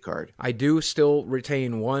Magic card. I do still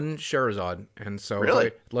retain 1 Sherazade, and so really?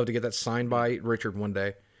 I'd love to get that signed by Richard one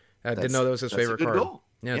day. I didn't know that was his favorite card. Goal.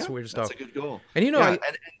 Yeah, it's weird stuff. That's a good goal. And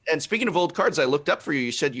and speaking of old cards, I looked up for you.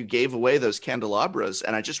 You said you gave away those candelabras,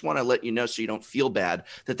 and I just want to let you know, so you don't feel bad,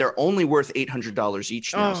 that they're only worth $800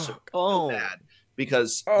 each now. Bad,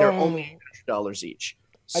 because they're only $800 each.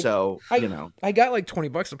 So I got like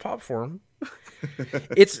 $20 a pop for them.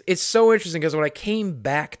 It's so interesting because when I came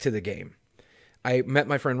back to the game, I met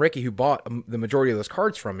my friend Ricky, who bought the majority of those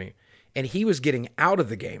cards from me, and he was getting out of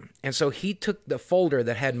the game. And so he took the folder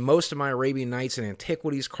that had most of my Arabian Nights and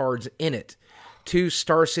Antiquities cards in it to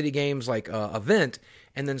Star City Games like event,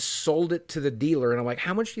 and then sold it to the dealer. And I'm like,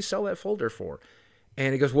 how much do you sell that folder for?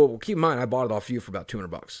 And he goes, well, keep in mind, I bought it off you for about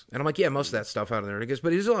 $200. And I'm like, yeah, most of that stuff out of there. And he goes,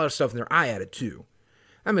 but there's a lot of stuff in there I added too.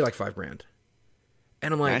 I made like $5,000.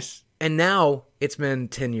 And I'm like, nice. And now it's been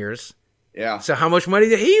 10 years. Yeah. So how much money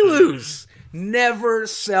did he lose? Never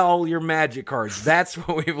sell your Magic cards. That's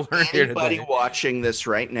what we've learned here today. Anybody watching this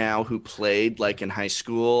right now who played like in high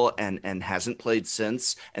school and hasn't played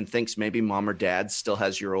since and thinks maybe mom or dad still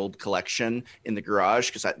has your old collection in the garage,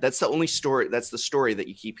 because that's the only story. That's the story that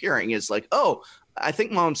you keep hearing is like, oh, I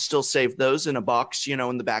think mom still saved those in a box,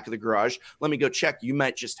 in the back of the garage. Let me go check. You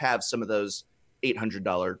might just have some of those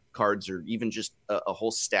 $800 cards, or even just a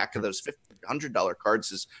whole stack of those $100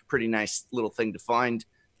 cards is a pretty nice little thing to find.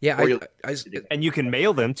 Yeah, and you can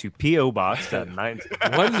mail them to P.O. Box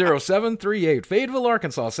 10738, Fayetteville,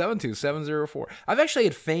 Arkansas 72704. I've actually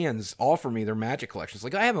had fans offer me their Magic collections.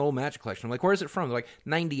 Like, I have an old Magic collection. I'm like, where's it from? They're like,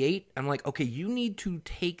 98. I'm like, okay, you need to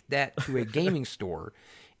take that to a gaming store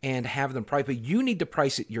and have them price, but you need to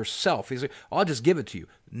price it yourself. He's like, I'll just give it to you.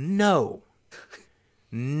 No,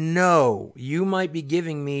 you might be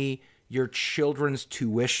giving me your children's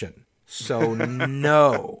tuition. So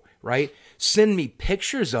no, right? Send me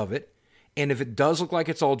pictures of it, and if it does look like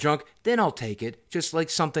it's all junk, then I'll take it, just like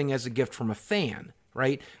something as a gift from a fan,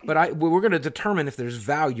 right? But we're going to determine if there's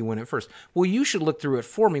value in it first. Well, you should look through it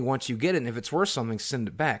for me once you get it, and if it's worth something, send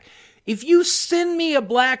it back. If you send me a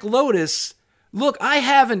Black Lotus, look, I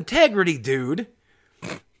have integrity, dude.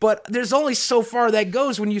 But there's only so far that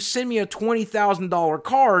goes. When you send me a $20,000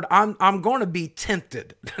 card, I'm going to be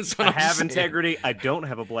tempted. That's what I have integrity. I don't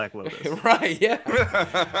have a Black Lotus. Right, yeah.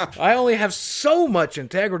 I only have so much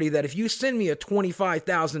integrity that if you send me a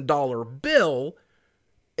 $25,000 bill,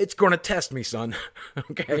 it's going to test me, son.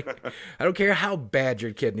 Okay? I don't care how bad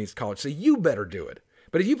your kid needs college, so you better do it.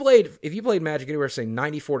 But if you played Magic anywhere, say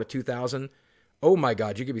 94 to 2000, oh my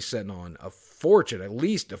God, you could be sitting on a fortune, at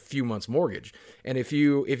least a few months mortgage. And if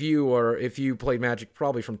you played Magic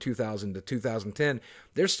probably from 2000 to 2010,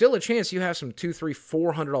 there's still a chance you have some $200,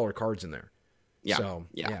 $300, $400 cards in there. Yeah. So,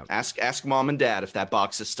 yeah. Ask mom and dad if that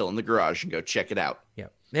box is still in the garage and go check it out. Yeah.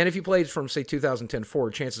 And if you played from say 2010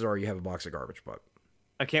 forward, chances are you have a box of garbage. But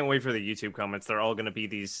I can't wait for the YouTube comments. They're all going to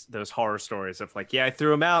be those horror stories of like, yeah, I threw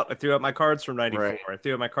them out. I threw out my cards from 94. Right. I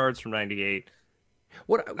threw out my cards from 98.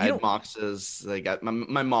 I had boxes. They got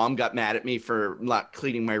my mom got mad at me for not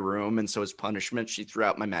cleaning my room, and so as punishment, she threw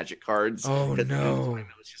out my Magic cards. Oh no!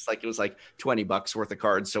 It was like $20 worth of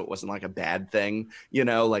cards, so it wasn't like a bad thing,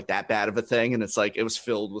 like that bad of a thing. And it's like it was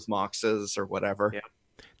filled with boxes or whatever. Yeah.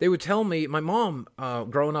 They would tell me, my mom,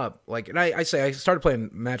 growing up, like, and I started playing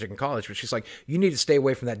Magic in college, but she's like, you need to stay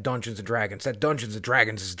away from that Dungeons and Dragons. That Dungeons and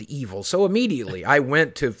Dragons is the evil. So immediately I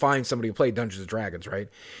went to find somebody who played Dungeons and Dragons, right?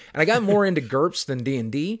 And I got more into GURPS than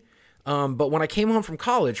D&D. But when I came home from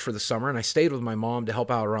college for the summer and I stayed with my mom to help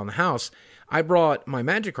out around the house, I brought my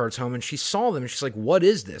Magic cards home and she saw them and she's like, what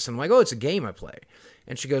is this? And I'm like, oh, it's a game I play.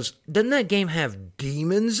 And she goes, doesn't that game have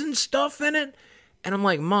demons and stuff in it? And I'm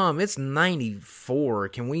like, Mom, it's 94.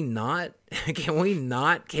 Can we not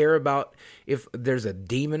care about if there's a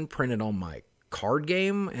demon printed on my card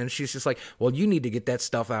game? And she's just like, well, you need to get that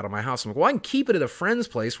stuff out of my house. I'm like, well, I can keep it at a friend's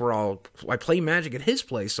place where I play Magic at his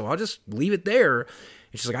place, so I'll just leave it there. And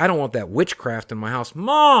she's like, I don't want that witchcraft in my house.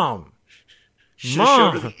 Mom!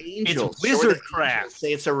 Show the angels. It's wizardcraft.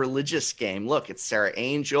 Say it's a religious game. Look, it's Sarah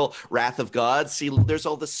Angel, Wrath of God. See, there's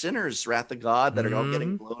all the sinners, Wrath of God, that are all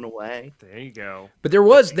getting blown away. There you go. But there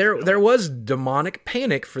was demonic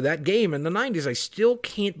panic for that game in the 90s. I still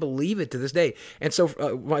can't believe it to this day. And so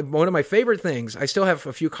one of my favorite things, I still have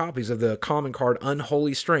a few copies of the common card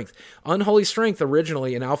Unholy Strength. Unholy Strength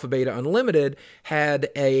originally in Alpha Beta Unlimited had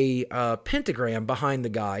a pentagram behind the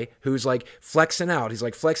guy who's like flexing out. He's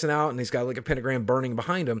like flexing out and he's got like a pentagram burning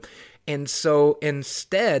behind him. And so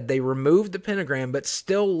instead they removed the pentagram but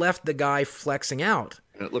still left the guy flexing out.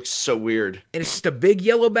 And it looks so weird. And it's just a big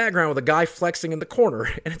yellow background with a guy flexing in the corner.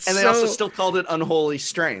 And they also still called it Unholy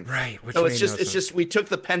Strength. Right. So it's just we took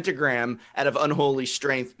the pentagram out of Unholy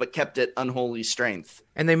Strength but kept it Unholy Strength.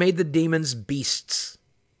 And they made the demons beasts.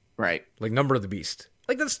 Right. Like Number of the Beast.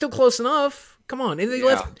 Like that's still close enough. Come on. And they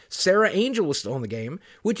left Sarah Angel was still in the game,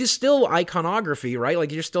 which is still iconography, right?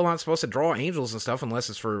 Like you're still not supposed to draw angels and stuff unless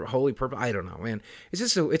it's for holy purpose. I don't know, man.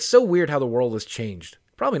 It's so weird how the world has changed.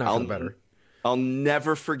 Probably not for the better. I'll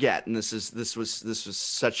never forget, and this was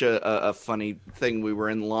such a funny thing. We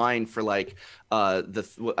were in line for like I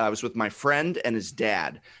was with my friend and his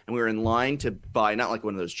dad, and we were in line to buy, not like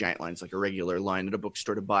one of those giant lines, like a regular line at a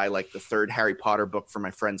bookstore, to buy like the third Harry Potter book for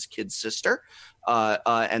my friend's kid sister.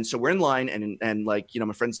 And so we're in line, and like,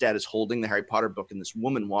 my friend's dad is holding the Harry Potter book, and this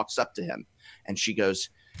woman walks up to him and she goes,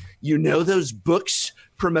 those books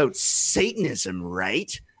promote Satanism,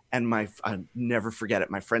 right? And I'll never forget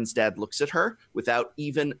it. My friend's dad looks at her without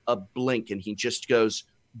even a blink, and he just goes,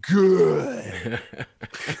 good.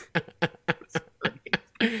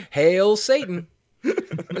 Hail Satan.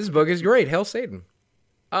 This book is great. Hail Satan.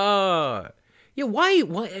 Yeah, why,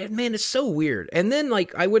 man, it's so weird. And then,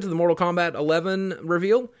 like, I went to the Mortal Kombat 11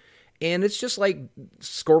 reveal, and it's just like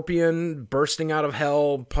Scorpion bursting out of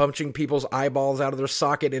hell, punching people's eyeballs out of their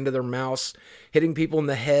socket into their mouths, hitting people in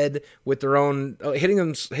the head with their own,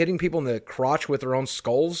 hitting people in the crotch with their own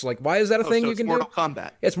skulls. Like, why is that a thing you can Mortal do?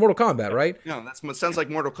 Kombat. Yeah, it's Mortal Kombat, right? Yeah, it sounds like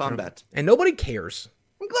Mortal Kombat. And nobody cares.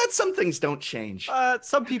 I'm glad some things don't change.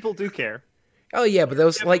 Some people do care. Oh, yeah, but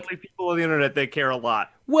those, Definitely like, people on the internet, they care a lot.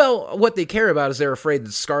 well, what they care about is they're afraid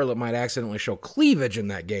that Scarlet might accidentally show cleavage in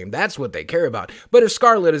that game. That's what they care about. But if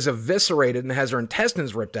Scarlet is eviscerated and has her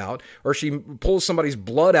intestines ripped out, or she pulls somebody's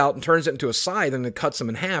blood out and turns it into a scythe and then cuts them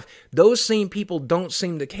in half, those same people don't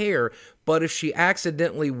seem to care. But if she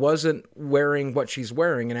accidentally wasn't wearing what she's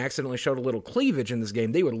wearing and accidentally showed a little cleavage in this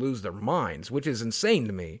game, they would lose their minds, which is insane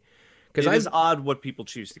to me. It is odd what people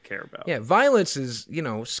choose to care about. Yeah, violence is,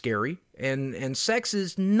 scary, and sex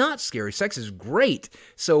is not scary. Sex is great.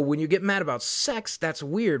 So when you get mad about sex, that's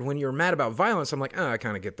weird. When you're mad about violence, I'm like, I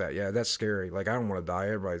kind of get that. Yeah, that's scary. Like, I don't want to die.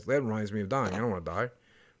 That reminds me of dying. I don't want to die,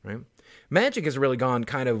 right? Magic has really gone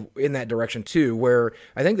kind of in that direction too, where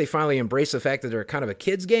I think they finally embrace the fact that they're kind of a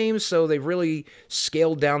kid's game, so they've really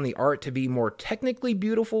scaled down the art to be more technically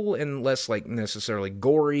beautiful and less like necessarily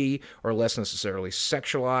gory or less necessarily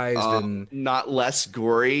sexualized and not less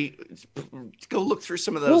gory. Go look through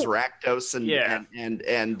some of those Rakdos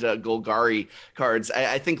and Golgari cards.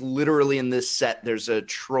 I think literally in this set there's a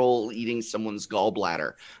troll eating someone's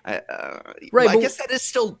gallbladder. Right, I guess that is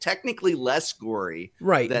still technically less gory,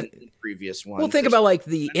 right, than the previous one. Well, think about like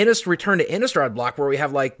the Return to Innistrad block where we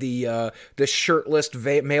have like the shirtless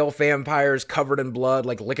male vampires covered in blood,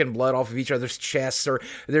 like licking blood off of each other's chests. Or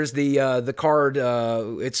there's the card.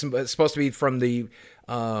 It's supposed to be from the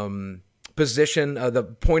position, the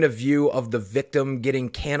point of view of the victim getting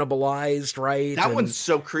cannibalized, right? That one's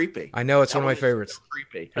so creepy. I know, it's one of my favorites. So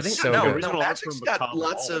creepy. I think so no, good. Magic's got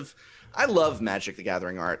lots of. I love Magic the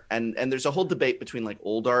Gathering art, and there's a whole debate between like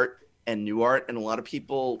old art and new art, and a lot of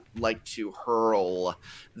people like to hurl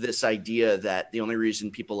this idea that the only reason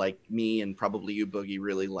people like me and probably you, Boogie,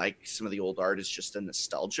 really like some of the old art is just a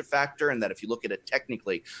nostalgia factor, and that if you look at it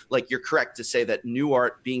technically, like you're correct to say that new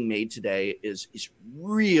art being made today is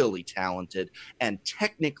really talented and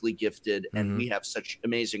technically gifted, and we have such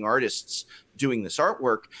amazing artists doing this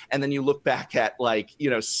artwork. And then you look back at like,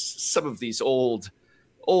 some of these old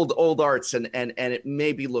arts and it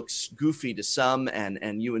maybe looks goofy to some,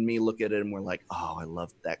 and you and me look at it and we're like, oh, I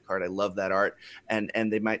love that card, I love that art, and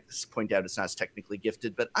they might point out it's not as technically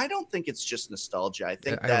gifted, but I don't think it's just nostalgia. I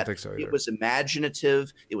think it was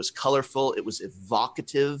imaginative, it was colorful, it was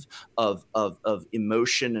evocative of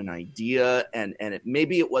emotion and idea, and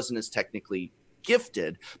maybe it wasn't as technically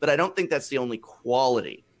gifted, but I don't think that's the only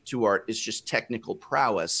quality to art, is just technical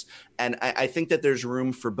prowess. And I think that there's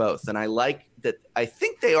room for both. And I like that. I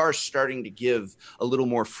think they are starting to give a little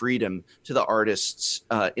more freedom to the artists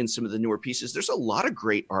in some of the newer pieces. There's a lot of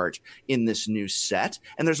great art in this new set,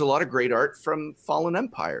 and there's a lot of great art from Fallen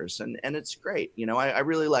Empires, and it's great. I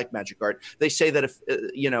really like Magic art. They say that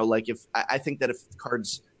I think that if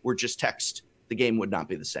cards were just text, the game would not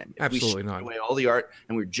be the same. If Absolutely we not. away all the art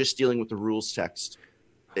and we're just dealing with the rules text,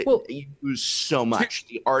 you lose so much.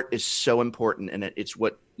 The art is so important, and it's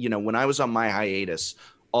what when I was on my hiatus,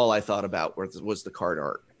 all I thought about was the card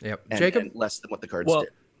art. Yep. And, Jacob, and less than what the cards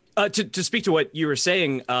did. To speak to what you were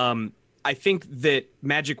saying, I think that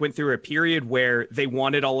Magic went through a period where they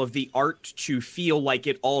wanted all of the art to feel like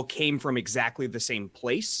it all came from exactly the same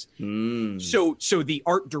place. So the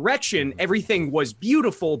art direction, everything was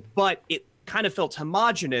beautiful, but it kind of felt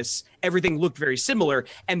homogenous. Everything looked very similar,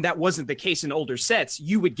 and that wasn't the case in older sets.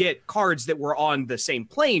 You would get cards that were on the same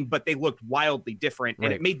plane, but they looked wildly different,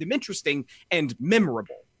 and it made them interesting and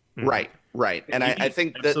memorable. Right. And I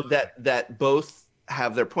think that both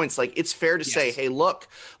have their points. Like, it's fair to say, hey, look,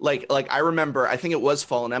 like I remember, I think it was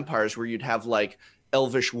Fallen Empires, where you'd have like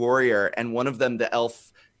Elvish Warrior, and one of them, the elf,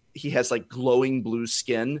 he has like glowing blue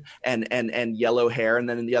skin and yellow hair, and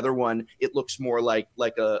then in the other one it looks more like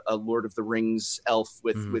a Lord of the Rings elf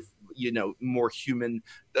with more human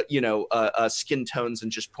skin tones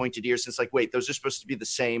and just pointed ears. It's like, wait, those are supposed to be the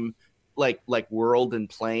same like world and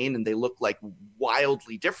plane, and they look like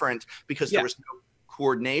wildly different because there was no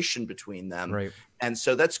coordination between them. Right. And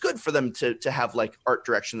so that's good for them to have like art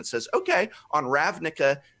direction that says, okay, on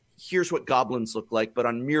Ravnica, here's what goblins look like, but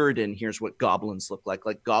on Mirrodin, here's what goblins look like.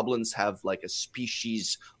 Like, goblins have like a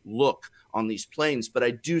species look on these planes, but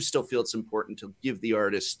I do still feel it's important to give the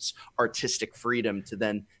artists artistic freedom to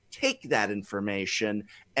then take that information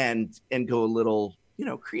and go a little,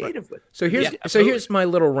 creative with it. So here's my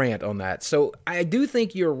little rant on that. So I do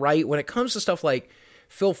think you're right when it comes to stuff like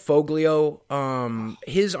Phil Foglio.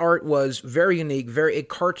 His art was very unique, very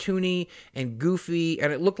cartoony and goofy,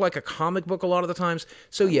 and it looked like a comic book a lot of the times.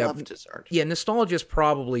 So I loved his art. Yeah, nostalgia is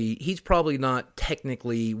he's probably not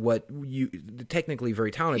technically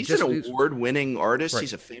very talented. He's an award-winning artist. Right.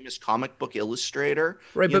 He's a famous comic book illustrator.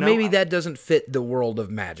 Right, but maybe that doesn't fit the world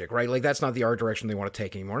of Magic, right? Like that's not the art direction they want to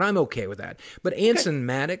take anymore, and I'm okay with that. But Anson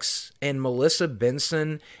Maddox and Melissa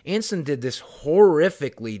Benson, Anson did this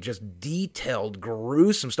horrifically just detailed, gruesome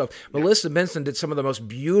stuff. Yeah. Melissa Benson did some of the most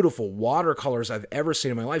beautiful watercolors I've ever seen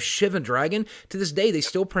in my life. Shiv and Dragon, to this day, they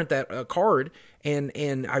still print that card,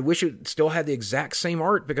 and I wish it still had the exact same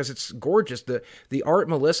art because it's gorgeous. The art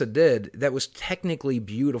Melissa did that was technically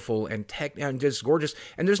beautiful and just gorgeous,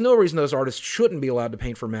 and there's no reason those artists shouldn't be allowed to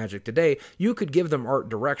paint for Magic today. You could give them art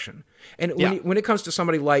direction. And when it comes to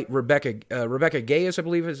somebody like Rebecca Gay, as I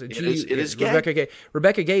believe it is Rebecca Gay.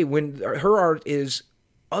 Rebecca Gay, when her art is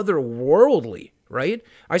otherworldly, right?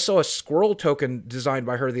 I saw a squirrel token designed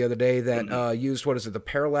by her the other day that used the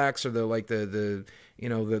parallax or the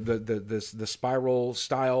spiral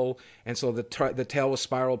style, and so the tail was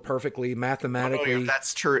spiraled perfectly mathematically. Oh, yeah,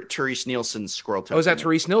 that's Therese Nielsen's squirrel token. Oh, is that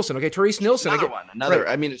Therese Nielsen? Okay, Therese Nielsen. Another.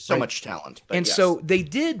 Right. I mean, it's so much talent. And so they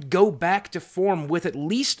did go back to form with at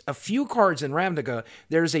least a few cards in Ravnica.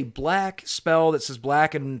 There's a black spell that says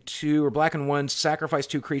black and 2 or black and 1, sacrifice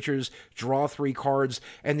 2 creatures, draw 3 cards,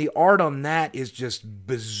 and the art on that is just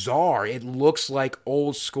bizarre. It looks like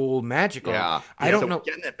old school Magic art. Yeah. I don't know.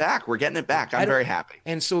 We're getting it back. I'm very happy.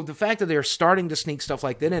 And so the fact that they're starting to sneak stuff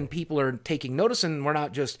like that in, people are taking notice, and we're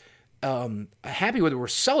not just happy with it. We're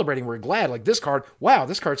celebrating. We're glad. Like this card, wow,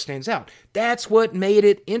 this card stands out. That's what made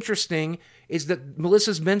it interesting, is that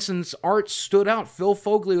Melissa Benson's art stood out. Phil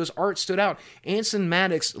Foglio's art stood out. Anson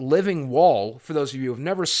Maddox's Living Wall, for those of you who have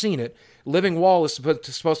never seen it, Living Wall is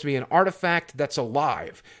supposed to be an artifact that's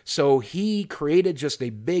alive. So he created just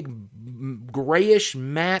a big grayish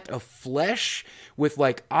mat of flesh with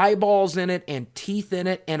like eyeballs in it and teeth in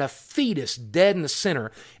it and a fetus dead in the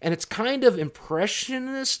center. And it's kind of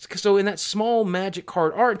impressionist. So in that small Magic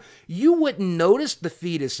card art, you wouldn't notice the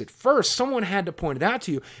fetus at first. Someone had to point it out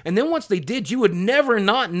to you. And then once they did, you would never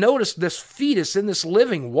not notice this fetus in this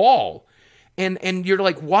living wall. And you're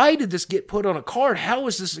like, why did this get put on a card? How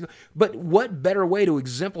is this? But what better way to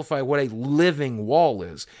exemplify what a living wall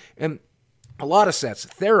is? And a lot of sets,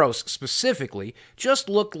 Theros specifically, just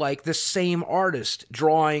look like the same artist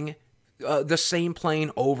drawing the same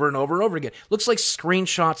plane over and over and over again. Looks like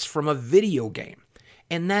screenshots from a video game.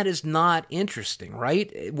 And that is not interesting,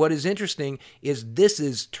 right? What is interesting is this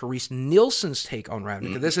is Therese Nielsen's take on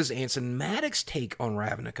Ravnica. This is Anson Maddox's take on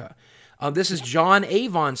Ravnica. This is John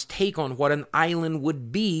Avon's take on what an island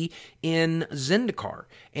would be in Zendikar.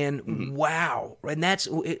 And wow. And that's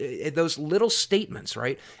those little statements,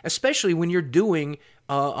 right? Especially when you're doing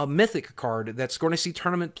a mythic card that's going to see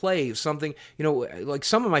tournament play, something, like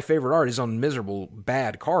some of my favorite art is on miserable,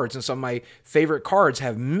 bad cards, and some of my favorite cards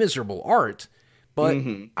have miserable art. But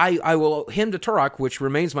I will Hymn to Turok, which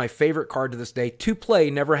remains my favorite card to this day, to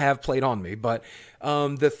play, never have played on me. But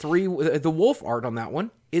the wolf art on that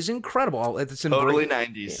one is incredible. It's totally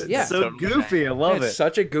 90s. Yeah, it's so goofy. I love it. It's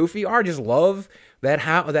such a goofy art. I just love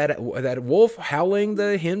that wolf howling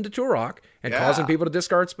the Hymn to Turok and causing people to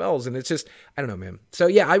discard spells. And it's just, I don't know, man. So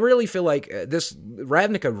yeah, I really feel like this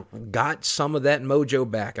Ravnica got some of that mojo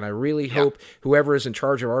back, and I really hope whoever is in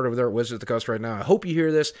charge of art over there at Wizards of the Coast right now, I hope you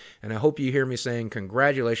hear this, and I hope you hear me saying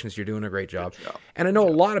congratulations, you're doing a great job. And I know a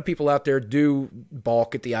lot of people out there do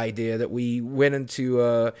balk at the idea that we went into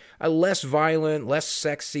a less violent, less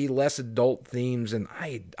sexy, less adult themes, and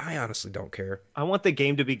I honestly don't care. I want the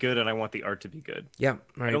game to be good, and I want the art to be good. Yeah,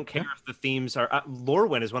 right. I don't care if the themes are.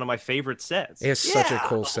 Lorwyn is one of my favorite sets. It's such a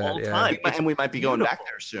cool set. Yeah. And we might be going back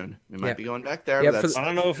there soon. We might be going back there. I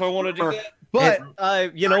don't know if I want to do that.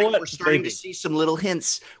 But you know what? We're starting to see some little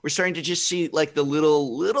hints. We're starting to just see like the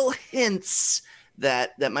little hints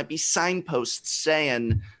that might be signposts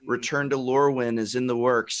saying Return to Lorwyn is in the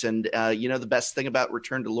works. And the best thing about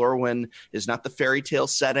Return to Lorwyn is not the fairy tale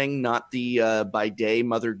setting, not the by day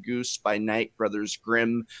Mother Goose, by night Brothers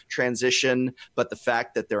Grimm transition, but the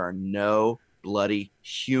fact that there are no bloody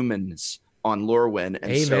humans on Lorwyn,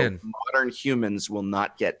 and Amen. So modern humans will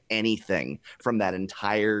not get anything from that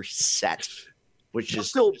entire set. Which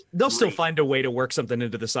they'll still find a way to work something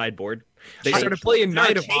into the sideboard. They started playing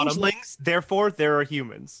Knight of Bottom. Therefore, there are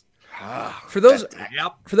humans. For those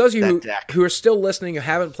Yep. for those of you That deck. who are still listening, who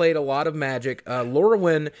haven't played a lot of Magic,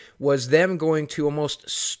 Lorwyn was them going to almost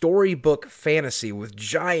storybook fantasy with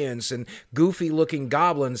giants and goofy-looking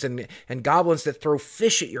goblins and goblins that throw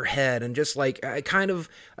fish at your head and just like kind of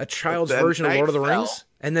a child's then version of night Lord of the fell. Rings.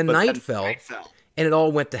 And then But night then fell, night fell. and it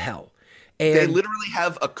all went to hell. And They literally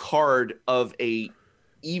have a card of a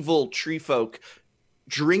evil tree folk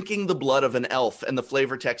drinking the blood of an elf, and the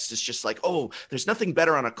flavor text is just like, oh, there's nothing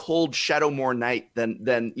better on a cold Shadowmoor night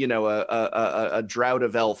than you know a drought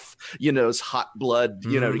of elf, you know's hot blood,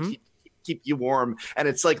 you know, to keep you warm. And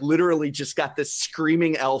it's like literally just got this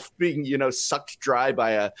screaming elf being, you know, sucked dry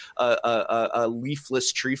by a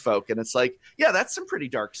leafless tree folk. And it's like, yeah, that's some pretty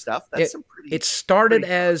dark stuff. That's some pretty. It started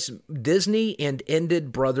pretty- as Disney and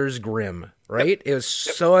ended Brothers Grimm, right? It was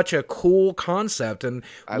such a cool concept, and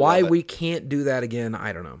why love it. we can't do that again,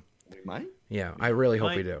 I don't know. We might. Yeah, I really hope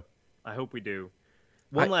might. we do. I hope we do.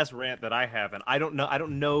 One last rant that I have, and I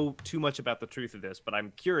don't know too much about the truth of this, but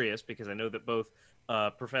I'm curious because I know that both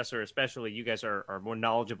Professor, especially you guys are more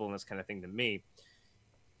knowledgeable in this kind of thing than me.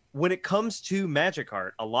 When it comes to magic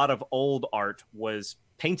art, a lot of old art was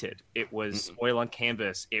painted. It was oil on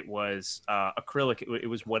canvas. It was acrylic. It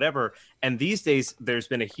was whatever. And these days, there's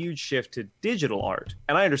been a huge shift to digital art.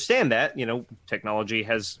 And I understand that, you know, technology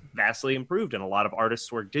has vastly improved and a lot of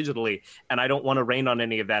artists work digitally. And I don't want to rain on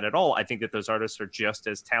any of that at all. I think that those artists are just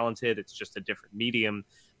as talented. It's just a different medium.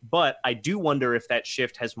 But I do wonder if that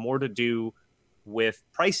shift has more to do with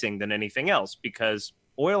pricing than anything else, because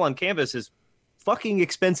oil on canvas is fucking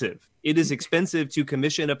expensive. It is expensive to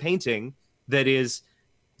commission a painting that is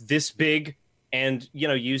this big and, you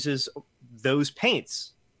know, uses those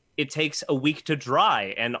paints. It takes a week to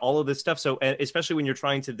dry and all of this stuff. So especially when you're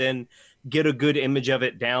trying to then get a good image of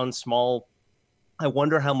it down small, I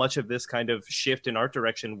wonder how much of this kind of shift in art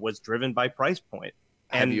direction was driven by price point.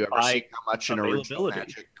 Have you ever by seen how much an original availability.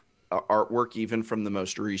 Magic artwork, even from the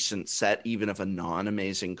most recent set, even if a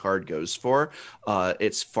non-amazing card goes for,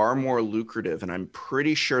 it's far more lucrative, and I'm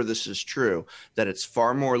pretty sure this is true, that it's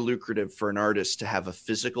far more lucrative for an artist to have a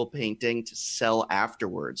physical painting to sell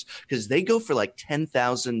afterwards, because they go for like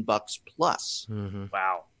 $10,000 plus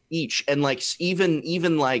Wow. each. And like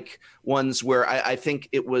even like ones where I think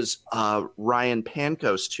it was Ryan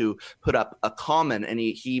Pancoast who put up a common, and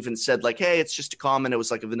he even said like, hey, it's just a common. It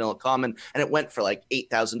was like a vanilla common, and it went for like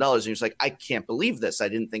 $8,000. And he was like, I can't believe this. I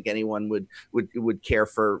didn't think anyone would care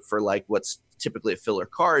for like what's typically a filler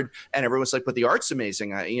card. And everyone's like, but the art's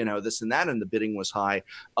amazing, you know, this and that, and the bidding was high.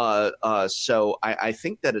 So I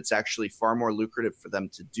think that it's actually far more lucrative for them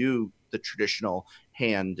to do the traditional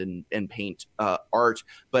hand and paint art,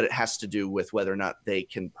 but it has to do with whether or not they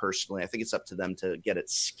can personally, I think it's up to them to get it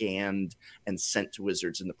scanned and sent to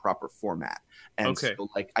Wizards in the proper format. And so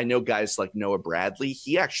like, I know guys like Noah Bradley,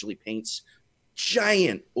 he actually paints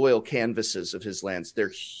giant oil canvases of his lands. They're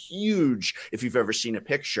huge if you've ever seen a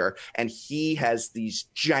picture, and he has these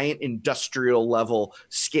giant industrial level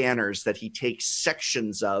scanners that he takes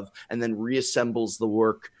sections of and then reassembles the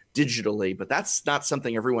work digitally. But that's not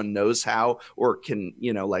something everyone knows how or can,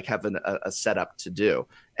 you know, like have a setup to do.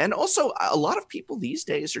 And also a lot of people these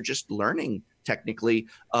days are just learning technically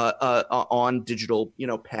on digital, you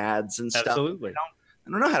know, pads and stuff. Absolutely. I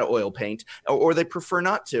don't know how to oil paint, or they prefer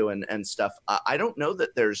not to, and stuff. I don't know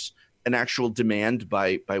that there's an actual demand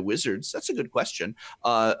by Wizards. That's a good question.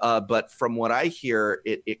 But from what I hear,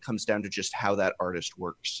 it comes down to just how that artist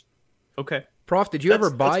works. Okay. Prof, did you ever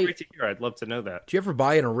buy? That's great to hear. I'd love to know that. Did you ever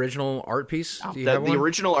buy an original art piece? Do you The have one?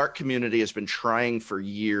 original art community has been trying for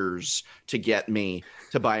years to get me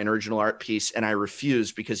to buy an original art piece, and I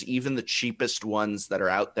refuse, because even the cheapest ones that are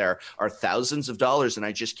out there are thousands of dollars, and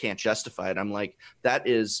I just can't justify it. I'm like, that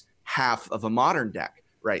is half of a modern deck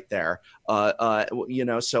right there. You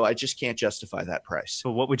know, so I just can't justify that price.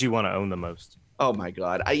 So what would you want to own the most? Oh my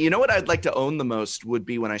God. You know what I'd like to own the most would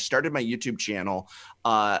be when I started my YouTube channel,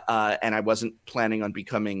 and I wasn't planning on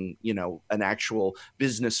becoming, you know, an actual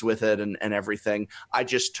business with it and everything. I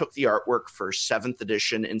just took the artwork for 7th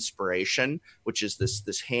edition Inspiration, which is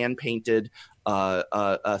this hand painted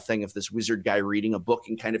thing of this wizard guy reading a book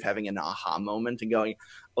and kind of having an aha moment and going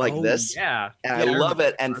like this. Yeah. And I love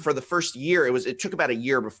it. And for the first year, it took about a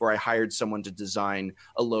year before I hired someone to design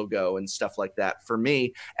a logo and stuff like that for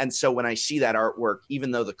me. And so when I see that artwork,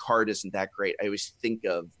 even though the card isn't that great, I always think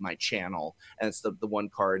of my channel, and it's the one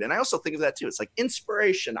card. And I also think of that too. It's like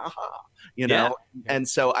inspiration, aha, you know? Yeah. And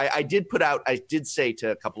so I did say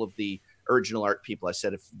to a couple of the original art people, I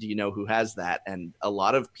said, do you know who has that? And a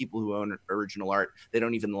lot of people who own original art, they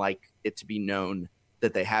don't even like it to be known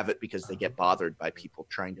that they have it because they get bothered by people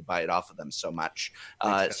trying to buy it off of them so much.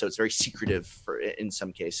 So it's very secretive in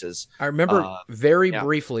some cases. I remember very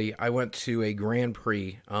briefly, I went to a Grand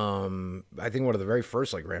Prix, I think one of the very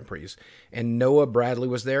first like Grand Prix, and Noah Bradley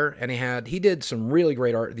was there, and he did some really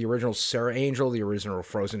great art, the original Sarah Angel, the original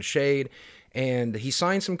Frozen Shade, and he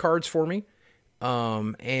signed some cards for me.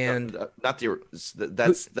 And not the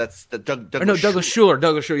that's the Douglas. No, Douglas Schuler.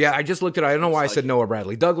 Douglas Schuler. Yeah, I just looked at it. I don't know why I said Noah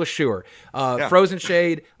Bradley. Douglas Schuler. Frozen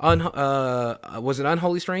Shade. Was it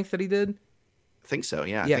Unholy Strength that he did? I think so.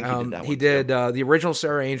 Yeah. Yeah. I think he did the original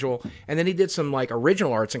Sarah Angel, and then he did some like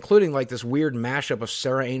original arts, including like this weird mashup of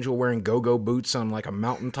Sarah Angel wearing go-go boots on like a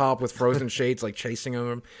mountaintop with Frozen Shades like chasing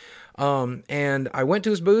him. And I went to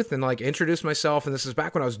his booth and like introduced myself, and this is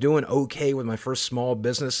back when I was doing okay with my first small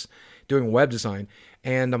business doing web design.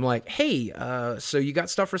 And I'm like, hey, so you got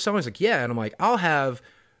stuff for someone? He's like, yeah. And I'm like, I'll have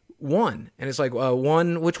one. And it's like,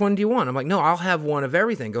 which one do you want? I'm like, no, I'll have one of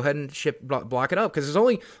everything. Go ahead and block it up. Cause it's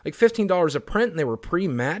only like $15 a print and they were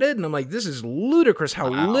pre-matted. And I'm like, this is ludicrous how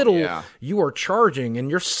little you are charging, and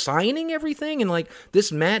you're signing everything. And like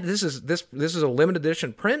this is a limited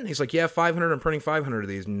edition print. And he's like, yeah, 500. I'm printing 500 of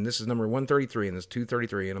these. And this is number 133 and this is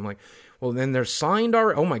 233. And I'm like, well, then they're signed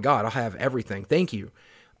already. Oh my God, I'll have everything. Thank you.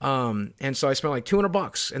 And so I spent like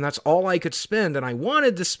 $200, and that's all I could spend. And I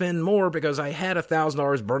wanted to spend more because I had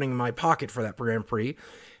 $1,000 burning in my pocket for that Grand Prix.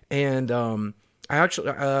 And, I actually,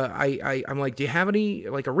 I'm like, do you have any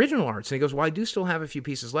like original arts? And he goes, well, I do still have a few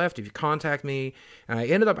pieces left if you contact me. And I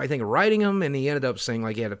ended up, I think, writing them, and he ended up saying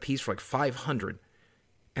like he had a piece for like 500.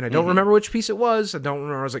 And I don't remember which piece it was. I don't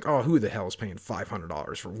remember. I was like, oh, who the hell is paying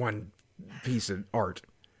 $500 for one piece of art?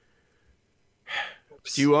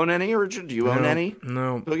 Do you own any original? Do you own any?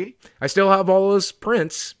 No. Boogie? I still have all those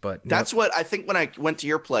prints, but that's what I think when I went to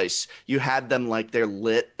your place, you had them like they're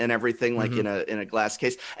lit and everything, like in a glass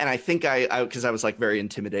case. And I think because I was like very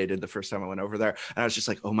intimidated the first time I went over there, and I was just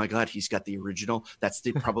like, oh my God, he's got the original. That's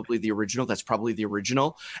probably the original. That's probably the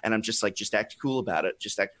original. And I'm just like, just act cool about it.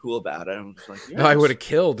 Just act cool about it. I'm just like, yes. No, I would have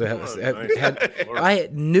killed. I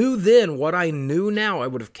knew then what I knew now. I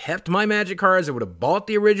would have kept my Magic cards. I would have bought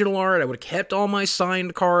the original art. I would have kept all my signed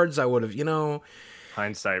cards. I would have,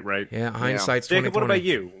 hindsight, right? Yeah, hindsight's Jacob, 2020. what about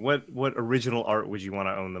you? What original art would you want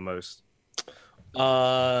to own the most?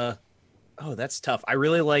 That's tough. I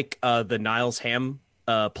really like the Niles Ham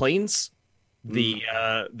plains,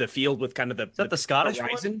 the field with kind of the Scottish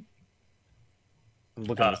horizon. one? I'm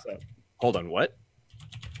looking this up. Hold on, what?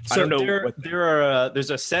 So I don't know.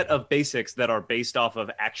 There's a set of basics that are based off of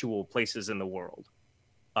actual places in the world.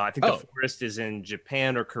 I think the forest is in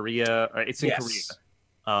Japan or Korea. It's in Korea.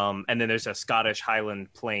 And then there's a Scottish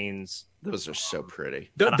Highland Plains. Those are so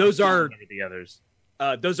pretty. Those are the others.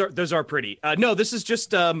 Those are pretty. No, this is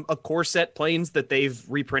just a core set planes that they've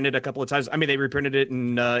reprinted a couple of times. I mean, they reprinted it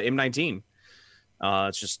in M19.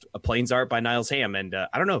 It's just a planes art by Niles Ham, and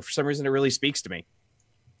I don't know, for some reason it really speaks to me.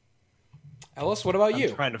 Ellis, what about you?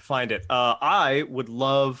 I'm trying to find it. I would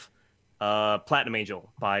love Platinum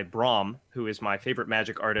Angel by Brahm, who is my favorite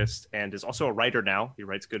Magic artist and is also a writer now. He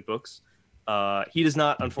writes good books. He does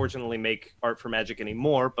not, unfortunately, make art for Magic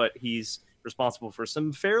anymore, but he's responsible for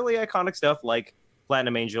some fairly iconic stuff like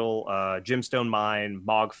Platinum Angel, Gemstone Mine,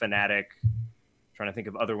 Mog Fanatic. Trying to think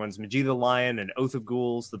of other ones, Magi the Lion and Oath of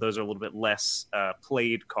Ghouls. So those are a little bit less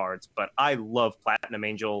played cards, but I love Platinum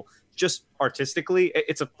Angel just artistically.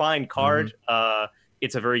 It's a fine card.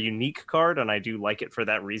 It's a very unique card, and I do like it for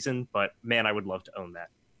that reason. But man, I would love to own that.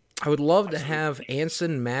 I would love to have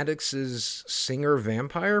Anson Maddox's Singer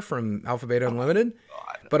Vampire from Alpha Beta Unlimited.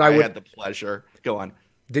 But I had the pleasure. Go on.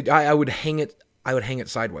 I would hang it. I would hang it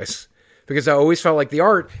sideways because I always felt like the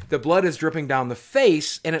art, the blood is dripping down the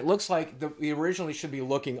face, and it looks like we originally should be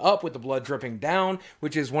looking up with the blood dripping down,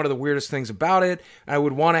 which is one of the weirdest things about it. I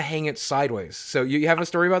would want to hang it sideways. So you have a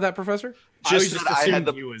story about that, Professor? I was just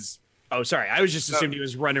assuming he was. Oh, sorry. I was just assuming he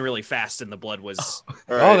was running really fast and the blood was.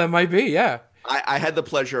 Oh, that might be. Yeah. I had the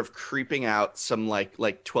pleasure of creeping out some like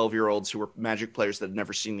 12-year-olds who were Magic players that had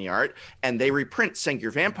never seen the art, and they reprint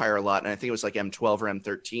Sengir Vampire a lot, and I think it was like M12 or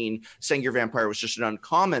M13. Sengir Vampire was just an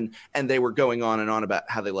uncommon, and they were going on and on about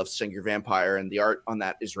how they love Sengir Vampire, and the art on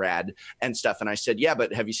that is rad and stuff. And I said, yeah,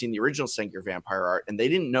 but have you seen the original Sengir Vampire art? And they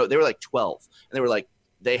didn't know. They were like 12, and they were like,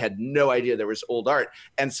 they had no idea there was old art.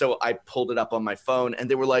 And so I pulled it up on my phone, and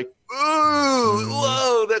they were like, ooh,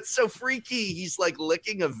 whoa, that's so freaky. He's like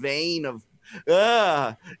licking a vein of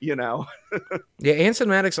Yeah, Anson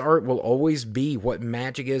Maddox art will always be what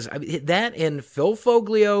Magic is. I mean, that and Phil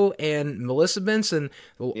Foglio and Melissa Benson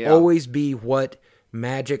will always be what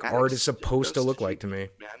Magic Maddox art is supposed to goes look to like to GP, me.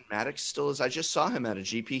 Man, Maddox still is. I just saw him at a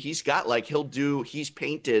GP. He's got like he's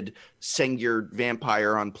painted Sengir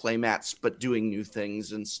Vampire on playmats, but doing new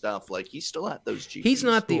things and stuff. Like he's still at those GPs. He's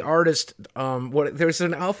not the artist. There's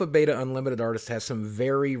an Alpha Beta Unlimited artist has some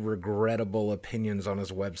very regrettable opinions on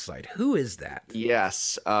his website. Who is that?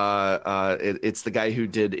 Yes, it's the guy who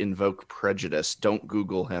did Invoke Prejudice. Don't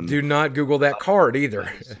Google him. Do not Google that card either.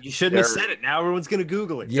 You shouldn't have said it. Now everyone's going to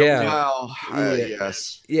Google it. Yeah. Well,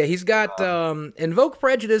 yes. Yeah, he's got Invoke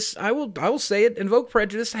Prejudice. I will say it. Invoke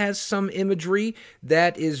Prejudice has some imagery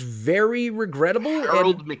that is very regrettable.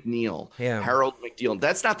 Harold McNeil. Yeah. Harold McNeil.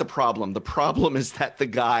 That's not the problem. The problem is that the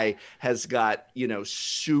guy has got,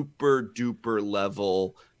 super duper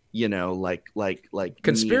level, like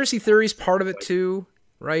conspiracy theories part of it too,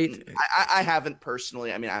 right? I haven't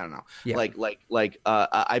personally. I mean, I don't know. Yeah.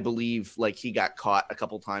 I believe like he got caught a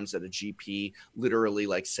couple times at a GP, literally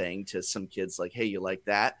like saying to some kids like, "Hey, you like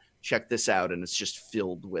that? Check this out," and it's just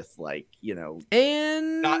filled with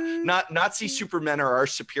and not Nazi supermen are our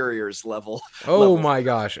superiors level. Oh my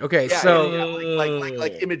gosh. Okay, yeah, so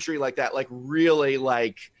like imagery like that, like really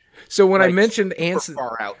like. So when I mentioned Anson,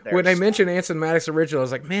 far out there, when I mentioned Anson Maddox original, I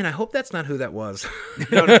was like, man, I hope that's not who that was.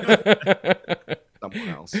 No. Someone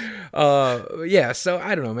else. Yeah. So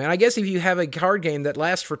I don't know, man. I guess if you have a card game that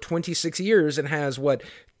lasts for 26 years and has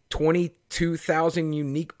 22,000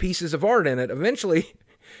 unique pieces of art in it, eventually.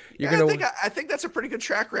 I think that's a pretty good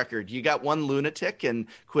track record. You got one lunatic, and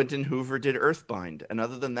Quentin Hoover did Earthbind, and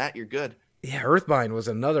other than that, you're good. Yeah, Earthbind was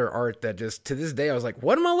another art that just to this day I was like,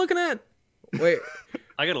 what am I looking at? Wait,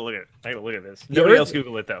 I gotta look at this. Nobody else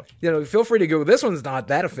Google it though. Feel free to Google. This one's not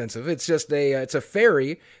that offensive. It's just it's a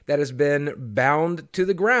fairy that has been bound to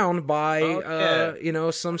the ground by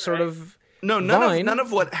some sort of none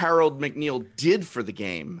of what Harold McNeil did for the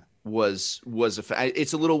game was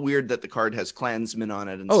it's a little weird that the card has Klansmen on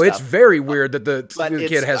it and stuff. It's very weird that the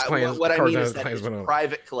kid has Klansmen. What I mean is that his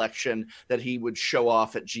private collection that he would show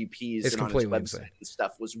off at GPs and on his website and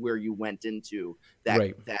stuff was where you went into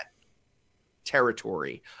that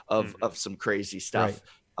territory of some crazy stuff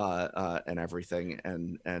and everything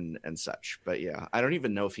and such. But yeah, I don't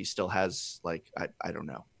even know if he still has I don't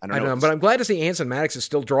know. I don't know, but I'm glad to see Anson Maddox is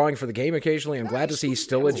still drawing for the game occasionally. I'm glad to see he's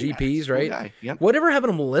still at GPs, right? Yep. Whatever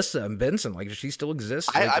happened to Melissa Benson? Does she still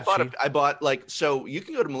exist? I bought so you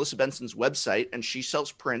can go to Melissa Benson's website and she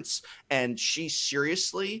sells prints, and she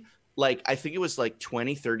seriously I think it was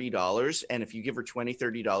 $20-$30, and if you give her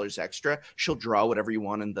 $20-$30 extra, she'll draw whatever you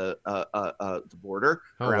want in the border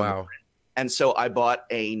around the print. And so I bought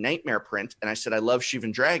a Nightmare print, and I said, I love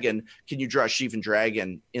Shivan Dragon. Can you draw Shivan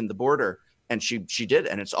Dragon in the border? And she did,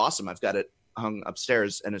 and it's awesome. I've got it hung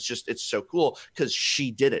upstairs, and it's so cool because she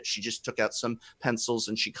did it. She just took out some pencils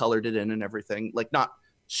and she colored it in and everything. Not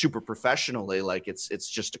super professionally, it's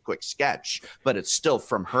just a quick sketch, but it's still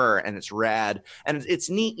from her, and it's rad, and it's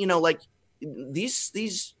neat.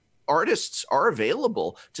 These artists are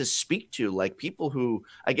available to speak to, people who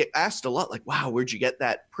I get asked a lot, wow, where'd you get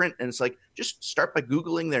that print? And it's just start by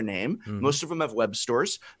Googling their name. Most of them have web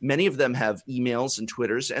stores. Many of them have emails and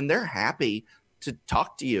Twitters, and they're happy to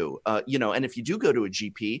talk to you. And if you do go to a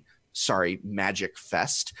GP, Magic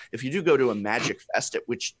Fest, if you do go to a Magic Fest at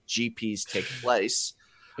which GPs take place,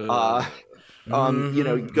 go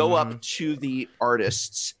up to the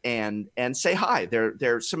artists and say hi.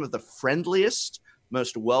 They're some of the friendliest,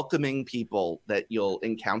 most welcoming people that you'll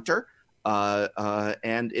encounter.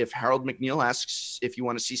 And if Harold McNeil asks if you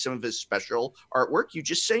want to see some of his special artwork, you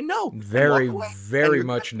just say no. Very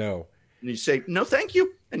much no. And you say, no, thank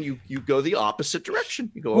you. And you go the opposite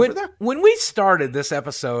direction. You go over there. When we started this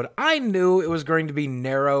episode, I knew it was going to be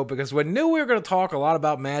narrow because we knew we were going to talk a lot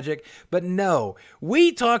about Magic. But no,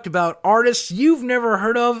 we talked about artists you've never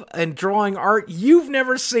heard of and drawing art you've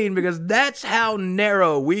never seen, because that's how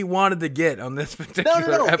narrow we wanted to get on this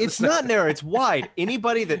particular episode. It's not narrow. It's wide.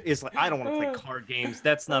 Anybody that is I don't want to play card games.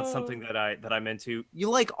 That's not something that I'm into.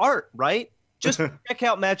 You like art, right? Just check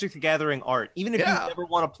out Magic the Gathering art. Even if you never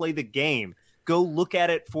want to play the game, go look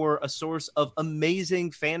at it for a source of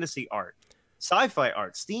amazing fantasy art, sci-fi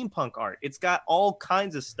art, steampunk art. It's got all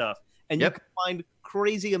kinds of stuff. And you can find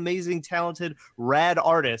crazy, amazing, talented, rad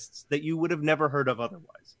artists that you would have never heard of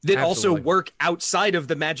otherwise. That also work outside of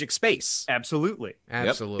the Magic space. Absolutely.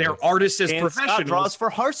 They're artists as professionals. Scott draws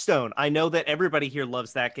for Hearthstone. I know that everybody here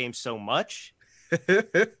loves that game so much.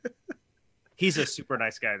 He's a super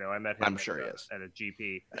nice guy, though. I met him. I'm sure he is. At a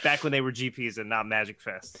GP back when they were GPs and not Magic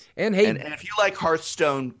Fests. And if you like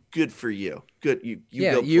Hearthstone, good for you. Good,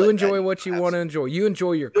 you enjoy what you want to enjoy. You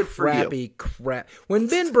enjoy your crappy crap. When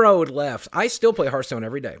Ben Brode left, I still play Hearthstone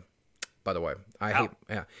every day. By the way, I hate.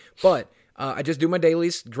 Yeah, but I just do my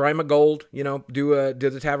dailies, grind my gold, do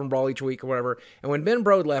the Tavern Brawl each week or whatever. And when Ben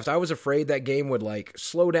Brode left, I was afraid that game would like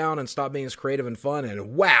slow down and stop being as creative and fun.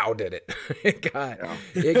 And wow, did it!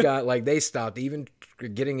 It got like they stopped even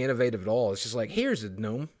getting innovative at all. It's just like, here's a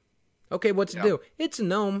gnome. Okay, what's it do? It's a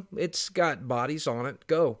gnome. It's got bodies on it.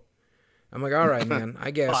 Go. I'm like, all right, man, I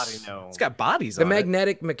guess. Body gnome. It's got bodies The on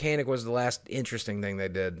magnetic mechanic was the last interesting thing they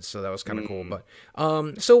did, so that was kind of cool.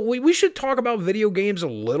 But so we should talk about video games a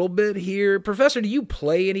little bit here. Professor, do you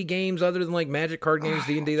play any games other than like Magic card games,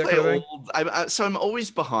 D&D, that kind of thing? So I'm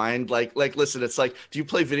always behind. Like, listen, it's like, do you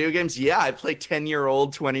play video games? Yeah, I play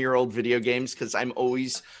 10-year-old, 20-year-old video games because I'm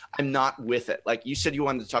not with it. Like you said, you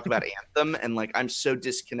wanted to talk about Anthem, and like I'm so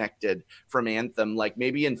disconnected from Anthem. Like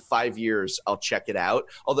maybe in 5 years I'll check it out.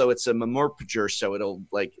 Although it's a memorpager, so it'll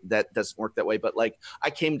like that doesn't work that way. But like I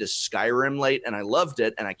came to Skyrim late and I loved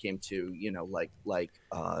it, and I came to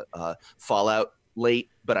Fallout late,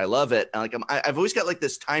 but I love it. And like I've always got like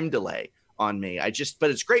this time delay on me. But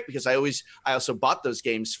it's great because I also bought those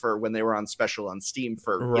games for when they were on special on Steam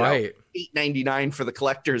for $8.99 for the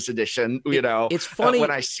collector's edition. It's funny when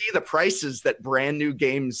I see the prices that brand new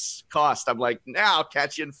games cost. I'm like, now I'll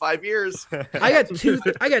catch you in 5 years. I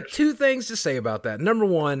got two things to say about that. Number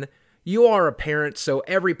one, you are a parent, so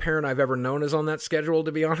every parent I've ever known is on that schedule.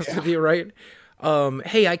 To be honest with you, right?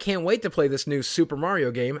 Hey, I can't wait to play this new Super Mario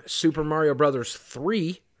game, Super Mario Brothers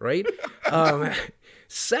 3. Right?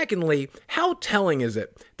 Secondly, how telling is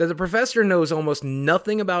it that the professor knows almost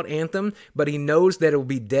nothing about Anthem, but he knows that it will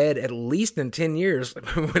be dead at least in 10 years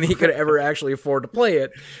when he could ever actually afford to play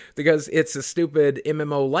it, because it's a stupid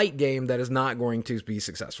MMO light game that is not going to be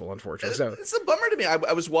successful, unfortunately. So it's a bummer to me.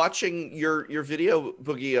 I was watching your video,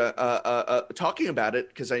 Boogie, talking about it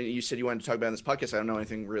because you said you wanted to talk about it in this podcast. I don't know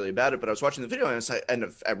anything really about it, but I was watching the video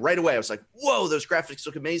and right away I was like, whoa, those graphics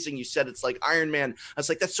look amazing. You said it's like Iron Man. I was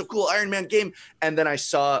like, that's so cool, Iron Man game. And then I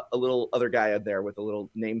saw a little other guy out there with a little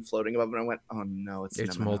name floating above, and I went, "Oh no, it's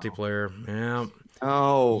multiplayer." Yeah.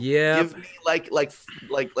 Oh yeah. Give me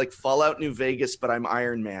like Fallout New Vegas, but I'm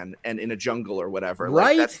Iron Man and in a jungle or whatever.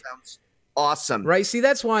 Right. Like, that sounds awesome. Right. See,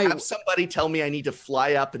 that's why have somebody tell me I need to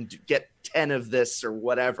fly up and get 10 of this or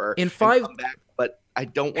whatever in 5. Come back, but I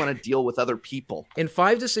don't want to deal with other people. In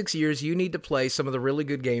 5 to 6 years, you need to play some of the really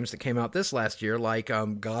good games that came out this last year, like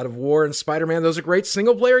God of War and Spider-Man. Those are great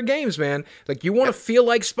single-player games, man. Like, you want to feel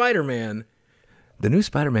like Spider-Man. The new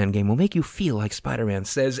Spider-Man game will make you feel like Spider-Man,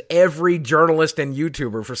 says every journalist and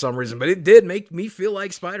YouTuber for some reason. But it did make me feel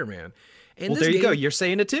like Spider-Man. And well, there you go. You're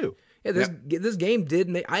saying it too. Yeah, this game did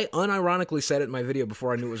make... I unironically said it in my video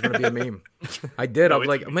before I knew it was going to be a meme. I did. I was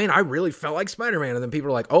like, man, I really felt like Spider-Man. And then people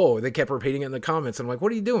were like, oh, they kept repeating it in the comments. And I'm like,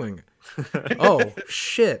 what are you doing? Oh,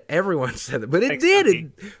 shit. Everyone said it. But it did.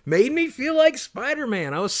 It made me feel like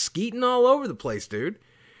Spider-Man. I was skeeting all over the place, dude.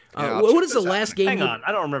 What is the last game? Hang on.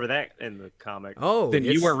 I don't remember that in the comic. Oh, then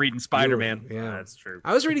you weren't reading Spider-Man. Yeah, that's true.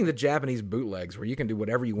 I was reading the Japanese bootlegs where you can do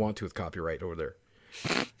whatever you want to with copyright over there.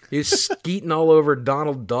 He was skeeting all over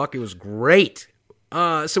Donald Duck. It was great.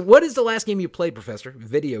 So what is the last game you played, Professor?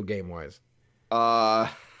 Video game wise? Oh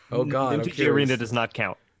God, MTG Arena does not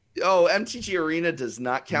count. Oh, MTG Arena does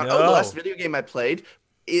not count. No. Oh, the last video game I played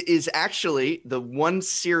is actually the one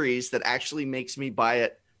series that actually makes me buy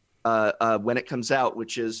it when it comes out,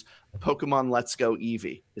 which is Pokemon Let's Go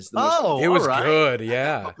Eevee. Is the most it was good,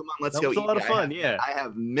 yeah. Pokemon Let's that Go was Eevee. A lot of fun, yeah. I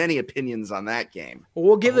have many opinions on that game.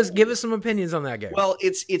 Well, give us some opinions on that game. Well,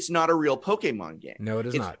 it's not a real Pokemon game. No, it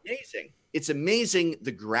is not. Amazing. It's amazing.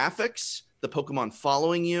 The graphics, the Pokemon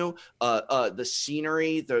following you, the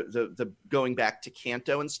scenery, the going back to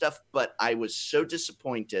Kanto and stuff. But I was so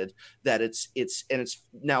disappointed that it's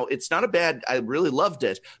now it's not a bad. I really loved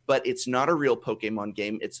it, but it's not a real Pokemon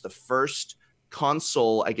game. It's the first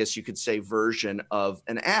console, I guess you could say, version of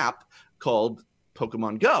an app called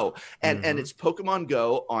Pokemon Go, and it's Pokemon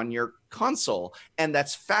Go on your console, and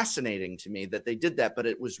that's fascinating to me that they did that. But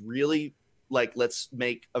it was really like, let's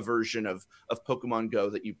make a version of Pokemon Go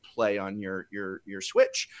that you play on your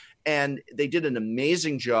Switch. And they did an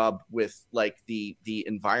amazing job with like the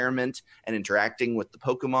environment and interacting with the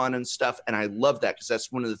Pokemon and stuff. And I love that because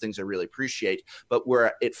that's one of the things I really appreciate. But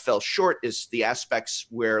where it fell short is the aspects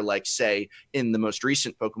where, like, say, in the most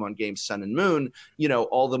recent Pokemon game, Sun and Moon,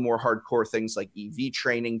 all the more hardcore things like EV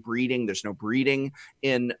training, breeding. There's no breeding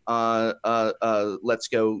in Let's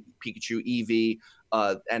Go Pikachu Eevee.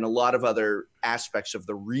 And a lot of other aspects of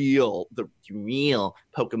the real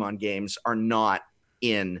Pokemon games are not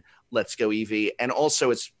in Let's Go Eevee. And also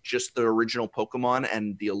it's just the original Pokemon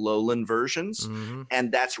and the Alolan versions.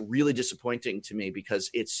 And that's really disappointing to me because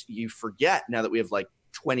you forget now that we have like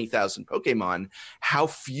 20,000 Pokemon, how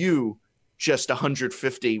few just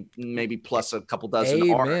 150, maybe plus a couple dozen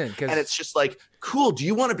are. And it's just like, cool. Do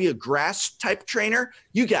you want to be a grass type trainer?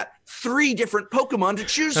 You got 3 different Pokemon to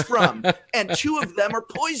choose from, and 2 of them are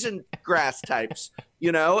poison grass types,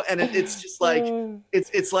 you know? And it's just like,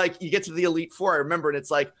 it's like you get to the Elite Four, I remember, and it's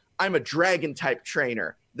like, I'm a dragon type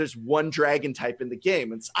trainer. There's 1 dragon type in the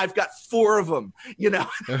game, and I've got 4 of them, you know?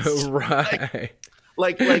 Right.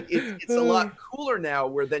 Like it's a lot cooler now,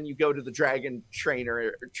 where then you go to the dragon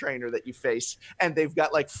trainer that you face, and they've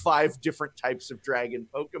got like 5 different types of dragon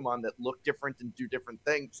Pokemon that look different and do different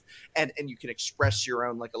things, and you can express your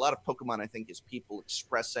own. Like a lot of Pokemon, I think, is people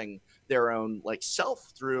expressing their own like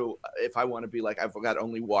self through. If I want to be like, I've got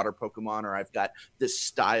only water Pokemon, or I've got this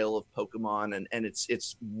style of Pokemon, and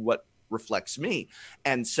it's what reflects me.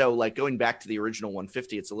 And so like going back to the original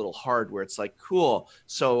 150, it's a little hard, where it's like, cool,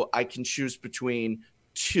 so I can choose between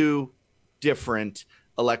 2 different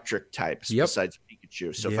electric types besides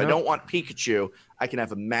Pikachu. So if I don't want Pikachu, I can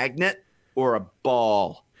have a magnet or a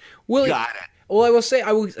ball. Got it. Well, I will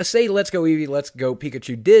say Let's Go Eevee, Let's Go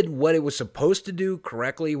Pikachu did what it was supposed to do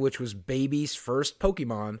correctly, which was baby's first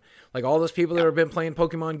Pokemon. Like all those people that have been playing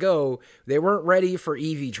Pokemon Go, they weren't ready for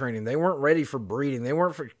Eevee training. They weren't ready for breeding. They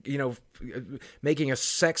weren't for, making a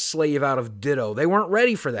sex slave out of Ditto. They weren't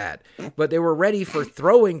ready for that. But they were ready for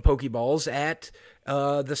throwing Pokeballs at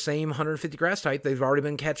the same 150 grass type they've already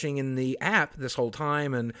been catching in the app this whole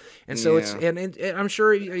time, and so it's and I'm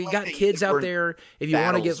sure you got kids out there, if you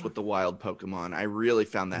want to get with the wild Pokemon. I really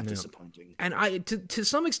found that disappointing, and I to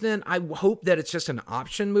some extent I hope that it's just an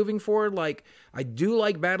option moving forward. Like I do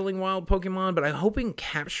like battling wild Pokemon, but I'm hoping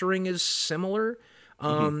capturing is similar.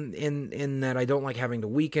 In that I don't like having to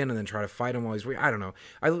weaken and then try to fight him while he's weak. I don't know.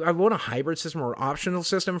 I want a hybrid system or optional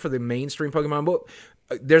system for the mainstream Pokemon.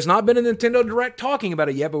 But there's not been a Nintendo Direct talking about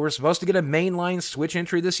it yet, but we're supposed to get a mainline Switch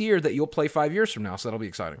entry this year that you'll play 5 years from now, so that'll be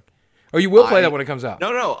exciting. Oh, you will play that when it comes out?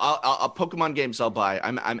 No. I'll Pokemon games I'll buy.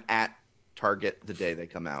 I'm at Target the day they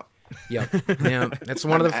come out. Yeah, that's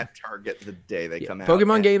one of the at Target the day they come out.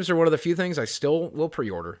 Pokemon games are one of the few things I still will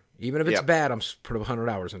pre-order, even if it's bad. I'm put 100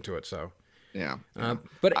 hours into it, so. Yeah.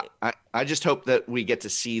 But I just hope that we get to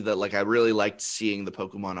see I really liked seeing the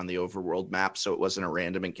Pokemon on the overworld map, so it wasn't a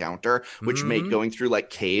random encounter, which made going through like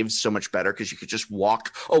caves so much better, because you could just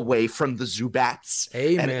walk away from the Zubats.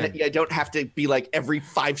 Amen. And I don't have to be like every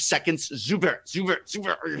 5 seconds, Zubat,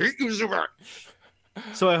 I hate you, Zubat.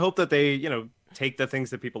 So I hope that they, take the things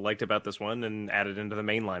that people liked about this one and add it into the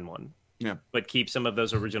mainline one. Yeah, but keep some of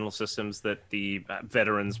those original systems that the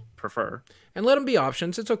veterans prefer, and let them be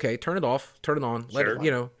options. It's okay. Turn it off, turn it on. Let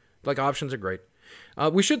it, like options are great.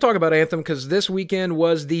 We should talk about Anthem, because this weekend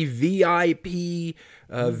was the VIP,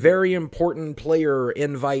 very important player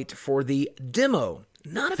invite for the demo,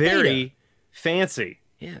 not a very beta. Fancy.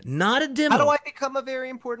 Yeah, not a demo. How do I become a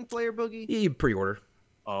very important player, Boogie? You pre-order.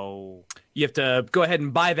 Oh, you have to go ahead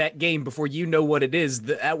and buy that game before you know what it is.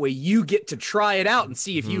 That way you get to try it out and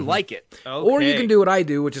see if you like it. Okay. Or you can do what I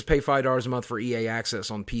do, which is pay $5 a month for EA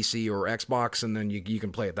access on PC or Xbox, and then you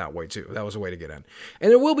can play it that way too. That was a way to get in.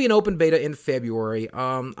 And there will be an open beta in February.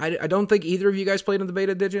 I don't think either of you guys played in the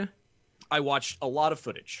beta, did you? I watched a lot of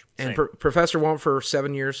footage. And Professor won't for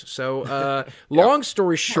 7 years. So long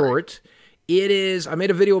story short, it is, I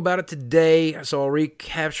made a video about it today, so I'll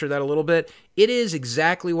recapture that a little bit. It is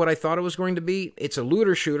exactly what I thought it was going to be. It's a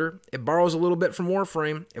looter shooter. It borrows a little bit from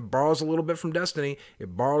Warframe. It borrows a little bit from Destiny.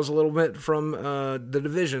 It borrows a little bit from The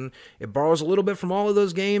Division. It borrows a little bit from all of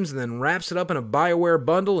those games and then wraps it up in a BioWare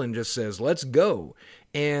bundle and just says, let's go.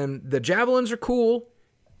 And the javelins are cool.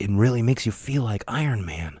 It really makes you feel like Iron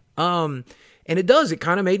Man. And it does. It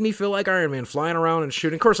kind of made me feel like Iron Man, flying around and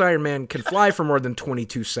shooting. Of course, Iron Man can fly for more than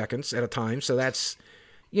 22 seconds at a time, so that's,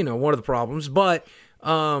 one of the problems. But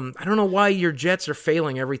I don't know why your jets are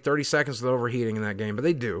failing every 30 seconds with overheating in that game, but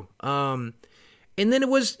they do. And then it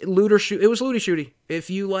was looter shooty. If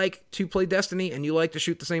you like to play Destiny and you like to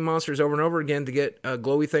shoot the same monsters over and over again to get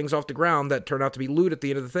glowy things off the ground that turn out to be loot at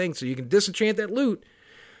the end of the thing, so you can disenchant that loot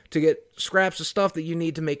to get scraps of stuff that you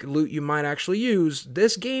need to make loot you might actually use,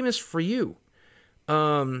 this game is for you.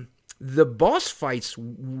 The boss fights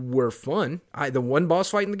were fun. The one boss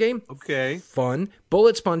fight in the game, fun.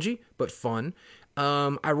 Bullet spongy, but fun.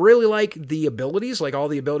 I really like the abilities, like all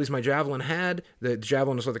the abilities my Javelin had. The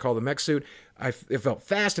Javelin is what they call the mech suit. It felt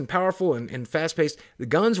fast and powerful and fast-paced. The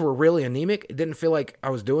guns were really anemic. It didn't feel like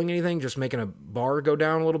I was doing anything, just making a bar go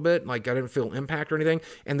down a little bit. Like I didn't feel impact or anything.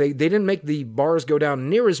 And they didn't make the bars go down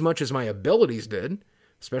near as much as my abilities did,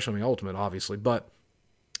 especially my ultimate, obviously. But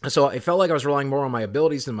So it felt like I was relying more on my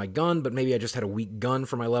abilities than my gun, but maybe I just had a weak gun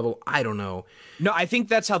for my level. I don't know. No, I think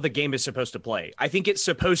that's how the game is supposed to play. I think it's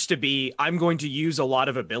supposed to be, I'm going to use a lot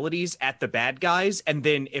of abilities at the bad guys, and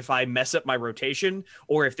then if I mess up my rotation,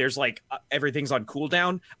 or if there's like everything's on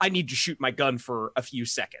cooldown, I need to shoot my gun for a few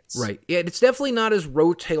seconds. Right. Yeah, it's definitely not as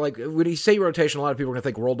rotate. Like when you say rotation, a lot of people are going to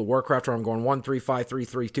think World of Warcraft, where I'm going 1 3 5 3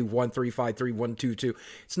 3 2 1 3 5 3 1 2 2.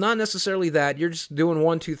 It's not necessarily that. You're just doing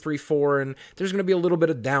 1 2 3 4, and there's going to be a little bit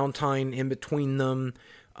of downtime in between them.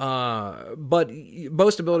 But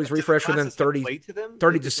most abilities refresh within 30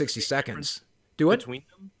 to 60 seconds. Do what? Between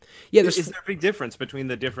them? Yeah, is there a big difference between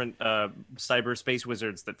the different cyberspace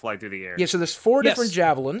wizards that fly through the air? Yeah, so there's 4 different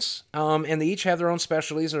javelins, and they each have their own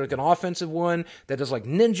specialties. There's like an offensive one that does like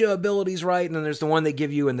ninja abilities, right? And then there's the one they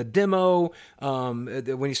give you in the demo,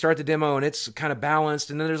 when you start the demo, and it's kind of balanced.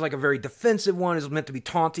 And then there's like a very defensive one, is meant to be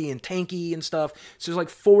taunty and tanky and stuff. So there's like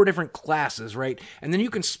 4 different classes, right? And then you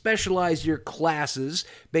can specialize your classes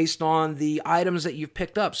based on the items that you've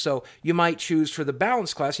picked up. So you might choose for the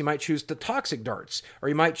balance class, you might choose the toxic darts, or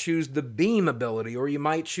you might choose the beam ability, or you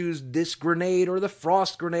might choose this grenade or the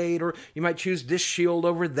frost grenade, or you might choose this shield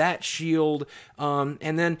over that shield.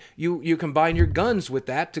 And then you combine your guns with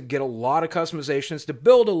that to get a lot of customizations to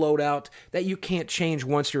build a loadout that you can't change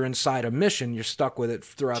once you're inside a mission. You're stuck with it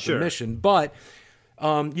throughout the mission. But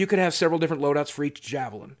you could have several different loadouts for each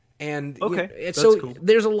javelin. And so cool.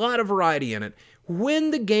 There's a lot of variety in it. When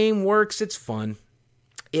the game works, it's fun.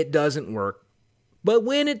 It doesn't work. But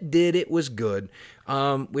when it did, it was good.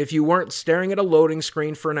 If you weren't staring at a loading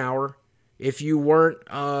screen for an hour, if you weren't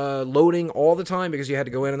loading all the time because you had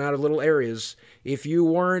to go in and out of little areas, if you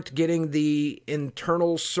weren't getting the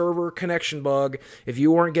internal server connection bug, if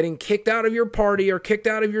you weren't getting kicked out of your party or kicked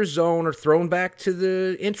out of your zone or thrown back to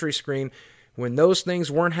the entry screen, when those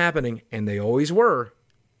things weren't happening, and they always were,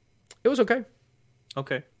 it was okay.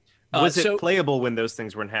 Okay. Was it playable when those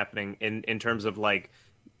things weren't happening in terms of like,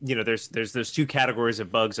 you know, there's 2 categories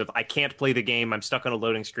of bugs of I can't play the game, I'm stuck on a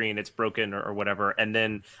loading screen, it's broken or whatever, and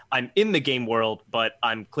then I'm in the game world, but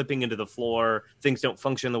I'm clipping into the floor, things don't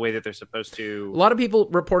function the way that they're supposed to. A lot of people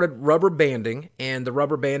reported rubber banding, and the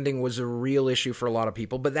rubber banding was a real issue for a lot of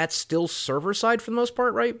people, but that's still server side for the most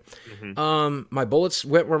part, right? Mm-hmm. My bullets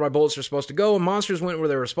went where my bullets are supposed to go, and monsters went where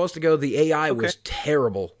they were supposed to go. The AI was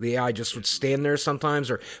terrible. The AI just would stand there sometimes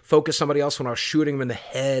or focus somebody else when I was shooting them in the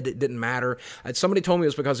head. It didn't matter. Somebody told me it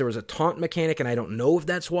was because there was a taunt mechanic, and I don't know if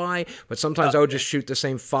that's why, but sometimes I would just shoot the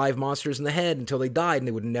same 5 monsters in the head until they died, and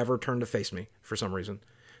they would never turn to face me for some reason.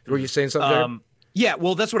 Were you saying something there? Yeah,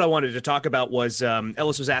 well, that's what I wanted to talk about was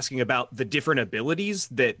Ellis was asking about the different abilities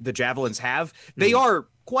that the javelins have. They are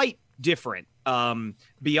quite different.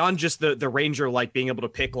 Beyond just the ranger, like being able to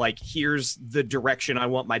pick, like, here's the direction I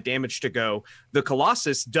want my damage to go. The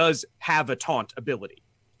Colossus does have a taunt ability.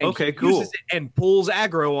 And cool. And pulls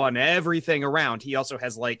aggro on everything around. He also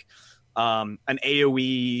has like an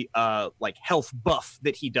AoE like health buff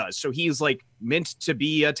that he does. So he's like meant to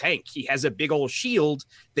be a tank. He has a big old shield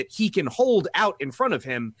that he can hold out in front of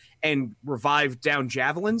him and revive down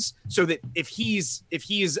javelins. So that if he's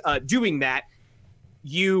doing that,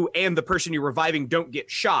 you and the person you're reviving don't get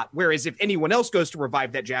shot. Whereas if anyone else goes to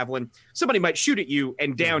revive that javelin, somebody might shoot at you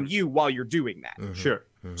and down you while you're doing that. Mm-hmm. Sure.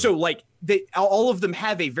 Mm-hmm. So like all of them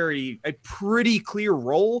have a pretty clear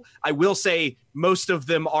role. I will say most of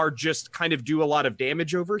them are just kind of do a lot of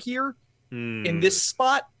damage over here in this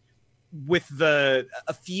spot with a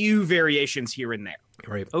few variations here and there.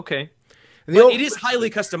 Right. Okay. But it is highly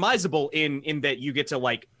customizable in that you get to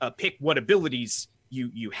like pick what abilities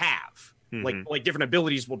you have. Mm-hmm. Like different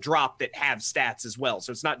abilities will drop that have stats as well.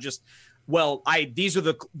 So it's not just, well, these are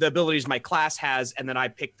the abilities my class has, and then I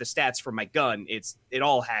pick the stats for my gun. It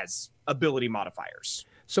all has ability modifiers.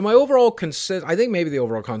 So my overall I think maybe the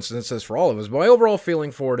overall consensus for all of us, but my overall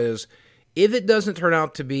feeling for it is, if it doesn't turn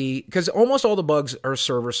out to be, because almost all the bugs are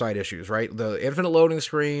server-side issues, right? The infinite loading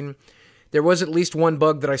screen, there was at least one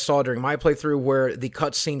bug that I saw during my playthrough where the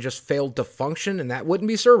cutscene just failed to function, and that wouldn't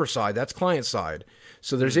be server-side, that's client-side.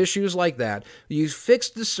 So there's issues like that. You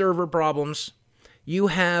fixed the server problems. You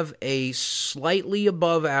have a slightly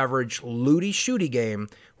above average looty-shooty game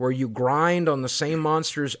where you grind on the same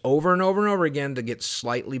monsters over and over and over again to get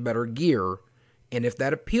slightly better gear. And if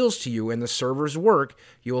that appeals to you and the servers work,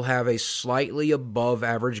 you'll have a slightly above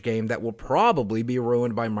average game that will probably be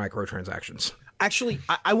ruined by microtransactions. Actually,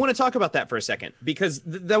 I want to talk about that for a second, because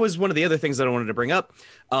that was one of the other things that I wanted to bring up.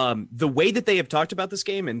 The way that they have talked about this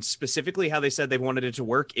game, and specifically how they said they wanted it to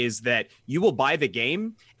work, is that you will buy the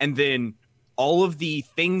game, and then all of the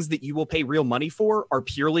things that you will pay real money for are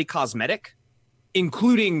purely cosmetic,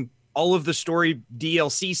 including all of the story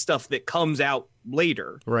DLC stuff that comes out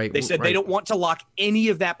later. Right. They said they don't want to lock any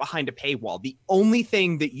of that behind a paywall. The only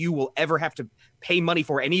thing that you will ever have to pay money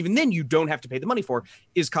for, and even then you don't have to pay the money for,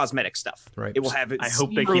 is cosmetic stuff. Right. It will have I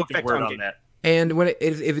hope they keep their word on that. And when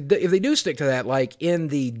if they do stick to that, like in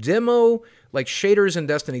the demo, like shaders in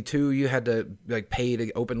Destiny 2, you had to like pay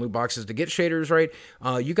to open loot boxes to get shaders, right?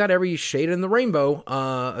 You got every shade in the rainbow,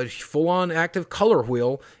 a full-on active color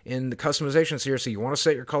wheel in the customization series, so you want to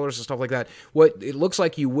set your colors and stuff like that. What it looks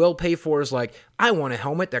like you will pay for is like, I want a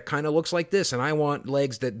helmet that kind of looks like this, and I want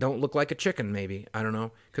legs that don't look like a chicken, maybe. I don't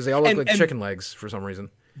know, because they all look like chicken legs for some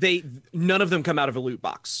reason. None of them come out of a loot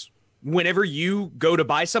box. Whenever you go to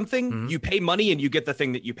buy something, you pay money and you get the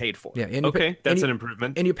thing that you paid for. Yeah, and that's an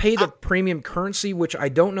improvement. And you pay the premium currency, which I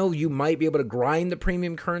don't know. You might be able to grind the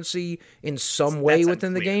premium currency in some way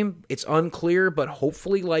within the game. It's unclear, but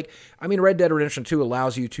hopefully, Red Dead Redemption 2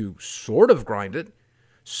 allows you to sort of grind it,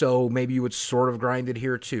 so maybe you would sort of grind it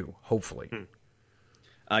here too. Hopefully.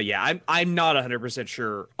 I'm not 100%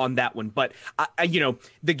 sure on that one, but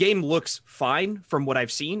the game looks fine from what I've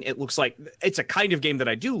seen. It looks like it's a kind of game that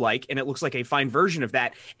I do like, and it looks like a fine version of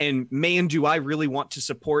that. And man, do I really want to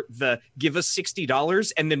support the give us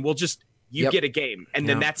 $60 and then we'll just get a game, and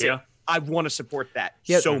then that's it. I want to support that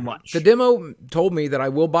so much. The demo told me that I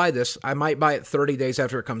will buy this. I might buy it 30 days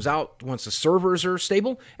after it comes out once the servers are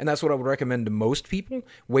stable, and that's what I would recommend to most people.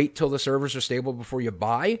 Wait till the servers are stable before you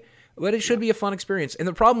buy. But it should be a fun experience. And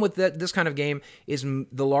the problem with this kind of game is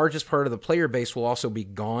the largest part of the player base will also be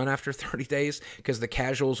gone after 30 days because the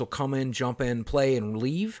casuals will come in, jump in, play, and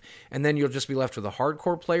leave. And then you'll just be left with the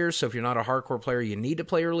hardcore players. So if you're not a hardcore player, you need to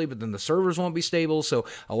play early, but then the servers won't be stable. So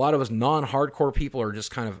a lot of us non-hardcore people are just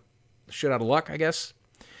kind of shit out of luck, I guess.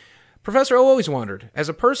 Professor, I always wondered, as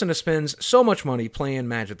a person who spends so much money playing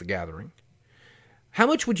Magic the Gathering, how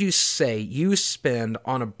much would you say you spend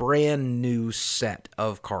on a brand new set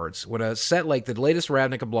of cards? When a set like the latest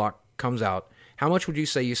Ravnica block comes out, how much would you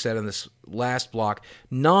say you spent in this last block,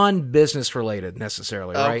 non-business related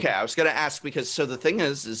necessarily, right? Okay, I was going to ask because the thing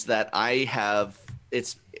is that I have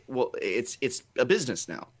it's a business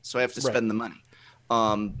now, so I have to spend the money.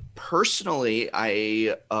 Personally,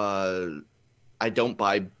 I don't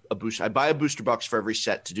buy a booster. I buy a booster box for every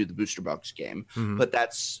set to do the booster box game, but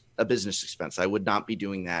that's a business expense. I would not be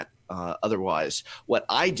doing that otherwise. What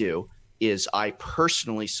I do is I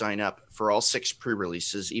personally sign up for all 6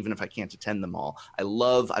 pre-releases, even if I can't attend them all.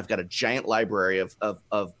 I've got a giant library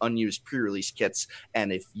of unused pre-release kits.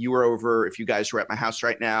 And if you guys were at my house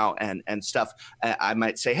right now and stuff, I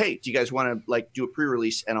might say, hey, do you guys want to do a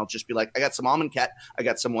pre-release? And I'll just be like, I got some Almond Cat, I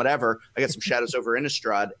got some whatever, I got some Shadows over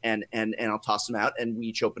Innistrad, and I'll toss them out, and we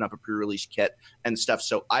each open up a pre-release kit and stuff.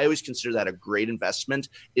 So I always consider that a great investment.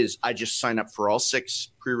 Is I just sign up for all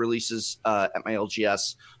 6 pre-releases at my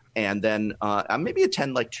LGS. And then maybe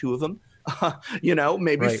attend 2 of them,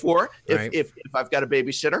 maybe 4 if I've got a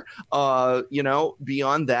babysitter.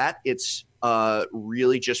 Beyond that, it's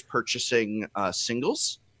really just purchasing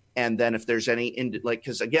singles. And then if there's any,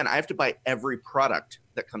 because again, I have to buy every product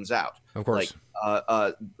that comes out. Of course.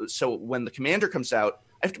 So when the Commander comes out,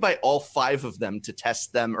 I have to buy all 5 of them to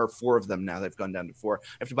test them, or 4 of them now. They've gone down to 4. I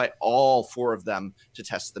have to buy all 4 of them to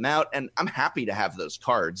test them out, and I'm happy to have those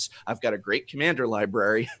cards. I've got a great Commander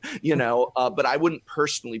library, but I wouldn't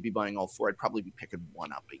personally be buying all 4. I'd probably be picking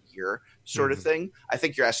 1 up a year sort of thing. I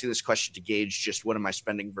think you're asking this question to gauge just what am I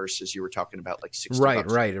spending versus you were talking about $60.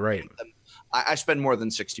 Right. I spend more than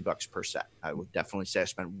 $60 per set. I would definitely say I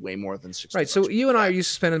spend way more than $60. Right. So you and I used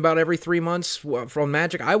to spend about every 3 months from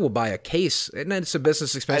Magic. I will buy a case, and it's a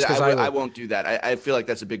business expense. I won't do that. I feel like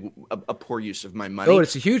that's a poor use of my money. Oh,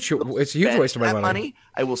 it's a huge waste of my money.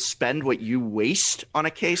 I will spend what you waste on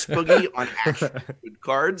a case, Boogie, on actual good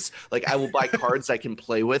cards. I will buy cards I can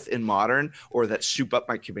play with in Modern or that soup up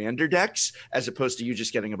my Commander decks, as opposed to you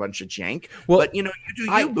just getting a bunch of jank. Well, but you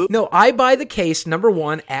do Boo. No, I buy the case, number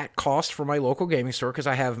one, at cost for my local gaming store because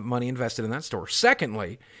I have money invested in that store.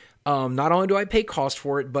 Secondly, not only do I pay cost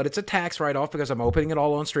for it, but it's a tax write-off because I'm opening it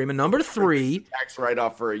all on stream. And number 3... tax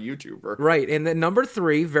write-off for a YouTuber. Right. And then number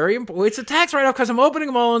 3, very important. It's a tax write-off because I'm opening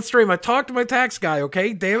them all on stream. I talked to my tax guy,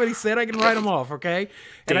 okay? Damn it, he said I can write them off, okay?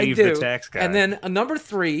 And Dave, I do. the tax guy. And then number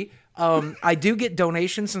 3... I do get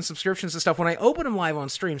donations and subscriptions and stuff when I open them live on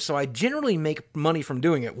stream, so I generally make money from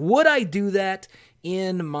doing it. Would I do that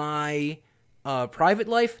in my private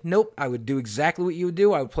life? Nope. I would do exactly what you would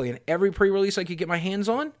do. I would play in every pre-release I could get my hands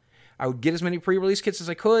on. I would get as many pre-release kits as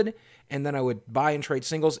I could, and then I would buy and trade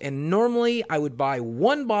singles. And normally I would buy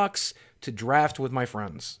 1 box to draft with my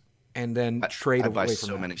friends. and then trade I away buy from so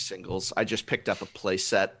that. many singles. I just picked up a play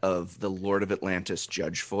set of the Lord of Atlantis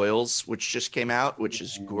Judge foils, which just came out, which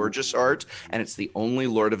is gorgeous art, and it's the only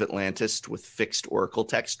Lord of Atlantis with fixed Oracle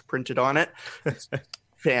text printed on it. It's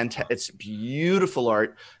fantastic. It's beautiful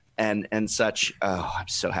art and such. Oh, I'm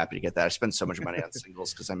so happy to get that. I spend so much money on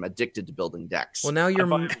singles because I'm addicted to building decks. Well, now I you're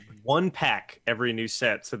buy one pack every new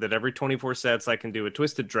set, so that every 24 sets I can do a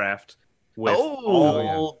twisted draft with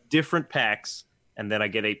all different packs, and then I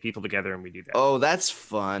get 8 people together and we do that. Oh, that's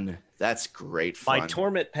fun. That's great fun. My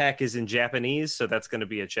Torment pack is in Japanese, so that's going to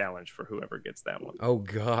be a challenge for whoever gets that one. Oh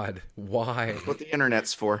God, why? That's what the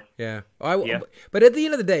internet's for. Yeah. Yeah. But at the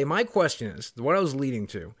end of the day, my question is, what I was leading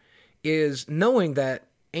to is knowing that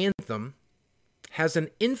Anthem has an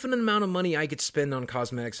infinite amount of money I could spend on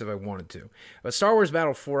cosmetics if I wanted to. But Star Wars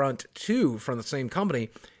Battlefront 2 from the same company,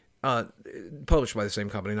 published by the same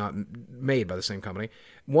company, not made by the same company,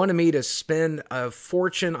 wanted me to spend a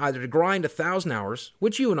fortune either to grind 1,000 hours,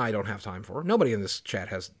 which you and I don't have time for. Nobody in this chat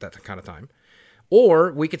has that kind of time.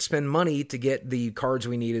 Or we could spend money to get the cards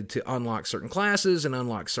we needed to unlock certain classes and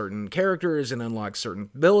unlock certain characters and unlock certain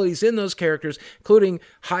abilities in those characters, including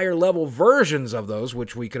higher level versions of those,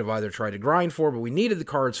 which we could have either tried to grind for, but we needed the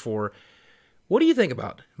cards for. What do you think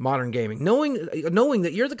about modern gaming? Knowing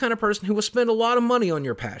that you're the kind of person who will spend a lot of money on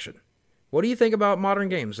your passion. What do you think about modern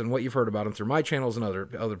games and what you've heard about them through my channels and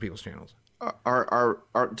other people's channels?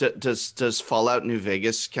 Does Fallout New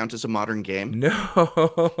Vegas count as a modern game? No.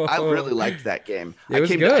 I really liked that game. It was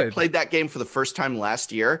good. I played that game for the first time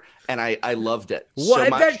last year, and I loved it so What?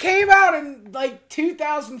 much. That came out in like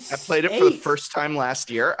 2008. I played it for the first time last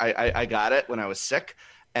year. I got it when I was sick,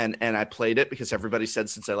 and I played it because everybody said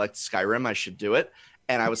since I liked Skyrim, I should do it.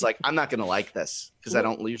 And I was like, I'm not going to like this because I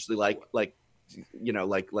don't usually like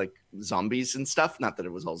zombies and stuff. Not that it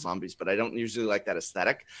was all zombies, but I don't usually like that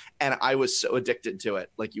aesthetic. And I was so addicted to it,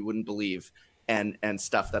 like you wouldn't believe, and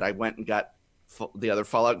stuff that I went and got the other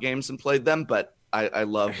Fallout games and played them. But I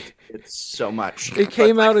loved it so much. It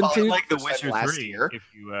came out in like The Witcher 3. year.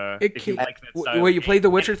 If you like that style. Wait, you played The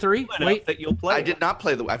Witcher 3? Wait, that you'll play. I did not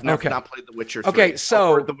play I've never not played The Witcher 3. Okay,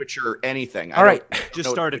 so or The Witcher anything. All right. Just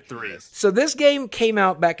started 3. So this game came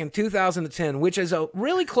out back in 2010, which is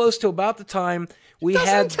really close to about the time we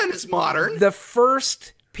had 2010 is modern. the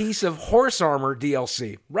first piece of horse armor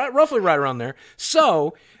DLC, roughly right around there.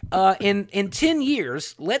 So, in 10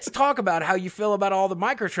 years, let's talk about how you feel about all the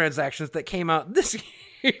microtransactions that came out this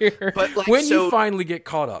year. But when you finally get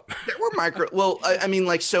caught up. There were I mean, in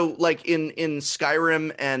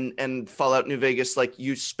Skyrim and Fallout New Vegas, like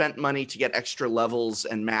you spent money to get extra levels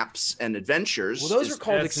and maps and adventures. Well, those are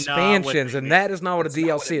called that's expansions, and that is not what a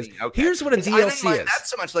DLC is. Okay. Here's what a I didn't DLC mind is. that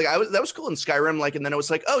so much. Like that was cool in Skyrim. Like, and then it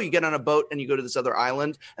was like, oh, you get on a boat and you go to this other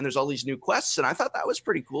island, and there's all these new quests, and I thought that was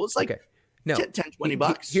pretty cool. It's like Okay. No. 10, 20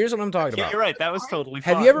 bucks. Here's what I'm talking Yeah, about. you're right. That was totally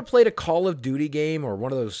fun. Have you ever played a Call of Duty game or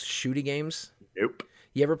one of those shooty games? Nope.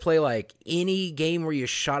 You ever play like any game where you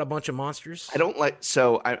shot a bunch of monsters? I don't like.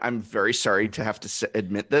 So I'm very sorry to have to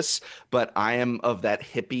admit this, but I am of that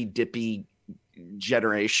hippy dippy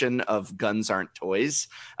generation of guns aren't toys.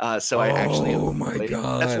 So I actually. Oh my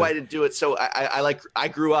God. That's why I didn't do it. So I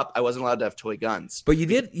grew up. I wasn't allowed to have toy guns. But you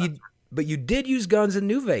did use guns in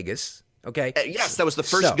New Vegas. Okay. Yes, that was the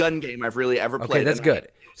first gun game I've really ever played. Okay, that's and good.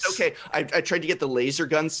 Okay, I tried to get the laser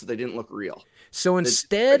guns so they didn't look real. So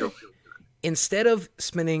instead of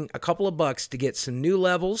spending a couple of bucks to get some new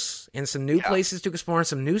levels and some new places to explore and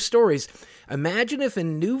some new stories, imagine if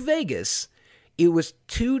in New Vegas it was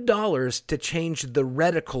 $2 to change the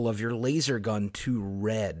reticle of your laser gun to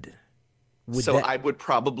red. I would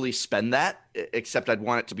probably spend that, except I'd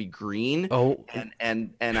want it to be green. Oh,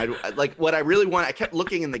 and I like what I really want. I kept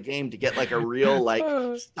looking in the game to get like a real like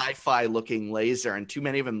sci-fi looking laser, and too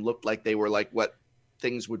many of them looked like they were like what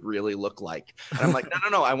things would really look like. And I'm like,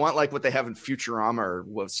 no, I want like what they have in Futurama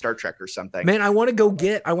or Star Trek or something. Man, I want to go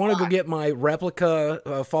get my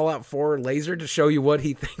replica Fallout 4 laser to show you what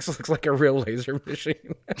he thinks looks like a real laser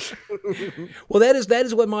machine. Well, that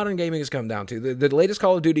is what modern gaming has come down to. The latest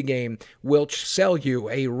Call of Duty game will sell you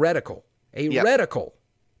a reticle, a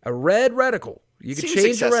red reticle. You can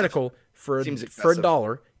change the reticle for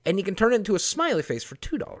 $1, and you can turn it into a smiley face for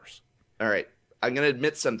 $2. All right, I'm going to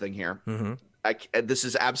admit something here. Mm-hmm. This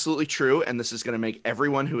is absolutely true, and this is going to make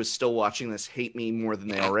everyone who is still watching this hate me more than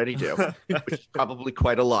they already do, which is probably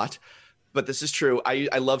quite a lot. But this is true.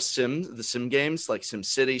 I love the sim games like Sim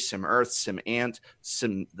City, Sim Earth, Sim Ant,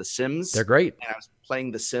 The Sims. They're great. And I was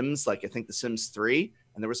playing The Sims, like I think The Sims 3,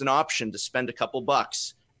 and there was an option to spend a couple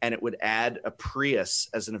bucks, and it would add a Prius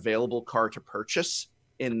as an available car to purchase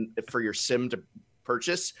for your sim to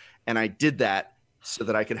purchase. And I did that. so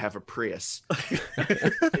that I could have a Prius in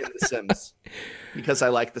The Sims because I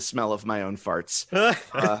like the smell of my own farts.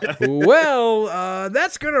 Well,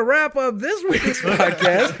 that's going to wrap up this week's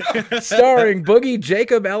podcast starring Boogie,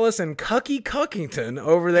 Jacob Ellis, and Cucky Cuckington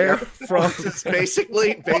over there from...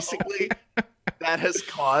 Basically, that has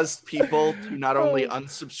caused people to not only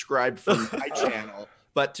unsubscribe from my channel,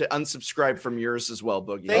 but to unsubscribe from yours as well,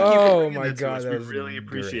 Boogie. Thank you for bringing my that to God, us. that We was really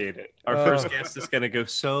appreciate great. it. Our first guest is going to go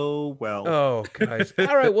so well. Oh, guys.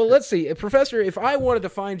 All right, well, let's see. Professor, if I wanted to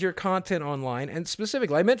find your content online, and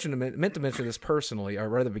specifically, I meant to mention this personally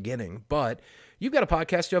right at the beginning, but you've got a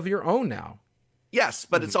podcast of your own now. Yes,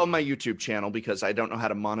 but it's on my YouTube channel because I don't know how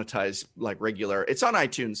to monetize like regular. It's on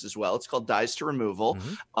iTunes as well. It's called Dies to Removal,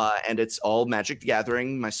 and it's all Magic the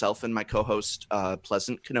Gathering, myself and my co-host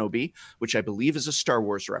Pleasant Kenobi, which I believe is a Star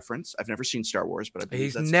Wars reference. I've never seen Star Wars, but I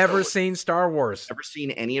believe He's never seen Star Wars. Never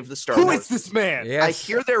seen any of the Star Who Wars. is this man? Yes. I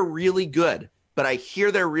hear they're really good, but I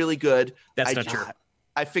hear they're really good. That's not true.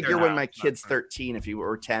 I figure when my kid's 13, if you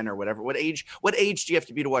were 10 or whatever, what age do you have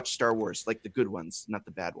to be to watch Star Wars? Like the good ones, not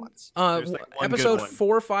the bad ones. There's like one good Episode one.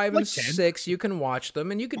 4, 5, and 10. 6, you can watch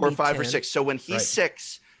them, and you can Or be 5 or 10. 6. So when he's Right.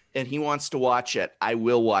 6 and he wants to watch it, I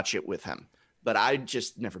will watch it with him. But I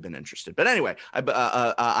just never been interested. But anyway, I'm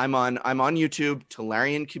on YouTube,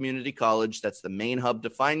 Tolarian Community College. That's the main hub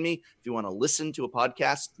to find me. If you want to listen to a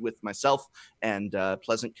podcast with myself and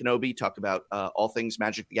Pleasant Kenobi talk about all things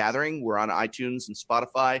Magic the Gathering, we're on iTunes and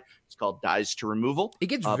Spotify. It's called Dies to Removal. It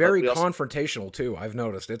gets but very we also- confrontational too. I've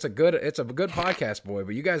noticed it's a good podcast, boy.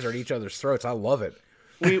 But you guys are at each other's throats. I love it.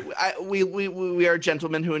 We are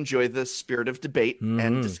gentlemen who enjoy the spirit of debate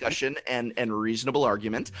and discussion and reasonable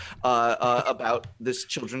argument about this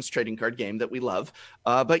children's trading card game that we love.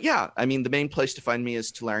 But yeah, I mean, the main place to find me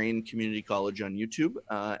is Tolarian Community College on YouTube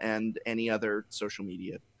and any other social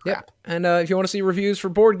media. Yep. And if you want to see reviews for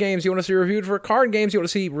board games, you want to see reviews for card games, you want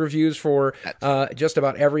to see reviews for just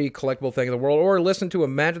about every collectible thing in the world, or listen to a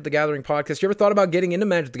Magic the Gathering podcast. You ever thought about getting into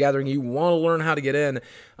Magic the Gathering? You want to learn how to get in?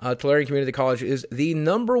 Tolarian Community College is the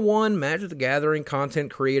 #1 Magic the Gathering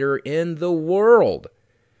content creator in the world.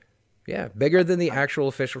 Yeah, bigger than the actual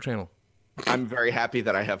official channel. I'm very happy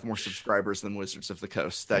that I have more subscribers than Wizards of the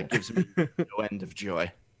Coast. That gives me no end of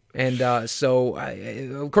joy. And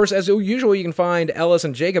of course, as usual, you can find Ellis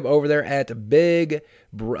and Jacob over there at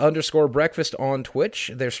Big_Breakfast on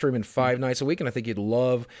Twitch. They're streaming 5 nights a week, and I think you'd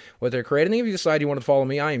love what they're creating. If you decide you want to follow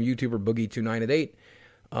me, I am YouTuber Boogie2988.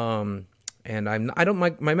 And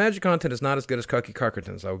my Magic content is not as good as Cucky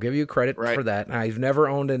Cuckerton's. I'll give you credit for that. I've never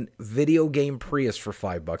owned a video game Prius for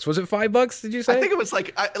 $5. Was it $5? Did you say? I think it was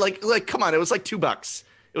like come on, it was like $2.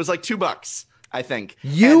 It was like $2. I think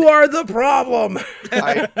you are the problem.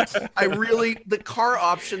 I really, the car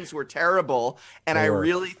options were terrible, and I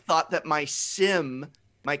really thought that my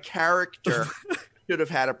character should have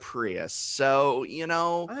had a Prius. So I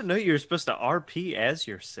didn't know you were supposed to RP as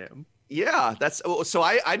your sim. Yeah, so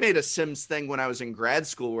I made a Sims thing when I was in grad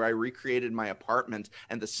school where I recreated my apartment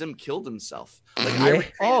and the Sim killed himself.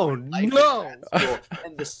 Like no! And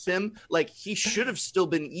the Sim, like he should have still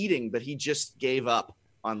been eating, but he just gave up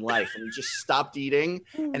on life and he just stopped eating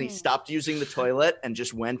and he stopped using the toilet and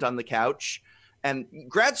just went on the couch. And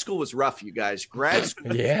grad school was rough, you guys. Grad school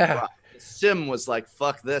was rough. The Sim was like,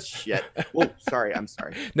 fuck this shit. Oh, sorry. I'm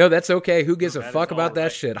sorry. No, that's okay. Who gives a fuck about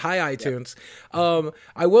that shit? Hi, iTunes. Yeah.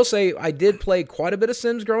 I will say I did play quite a bit of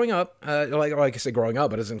Sims growing up. Like I said, growing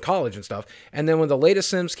up, but it was in college and stuff. And then when the latest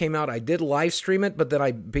Sims came out, I did live stream it, but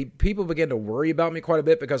then people began to worry about me quite a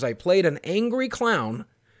bit because I played an angry clown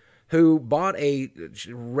who bought a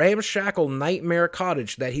ramshackle nightmare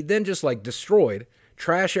cottage that he then just like destroyed.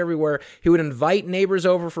 Trash everywhere. He would invite neighbors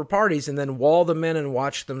over for parties and then wall them in and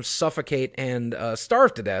watch them suffocate and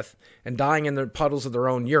starve to death and dying in their puddles of their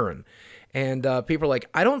own urine. And people are like,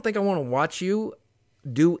 I don't think I want to watch you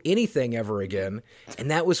do anything ever again. And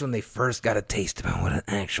that was when they first got a taste about what an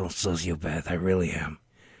actual sociopath I really am.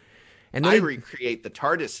 And I recreate the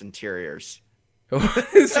TARDIS interiors. What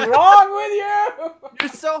is wrong with you? You're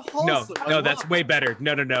so wholesome. No, that's way better.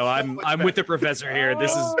 No. I'm with the professor here.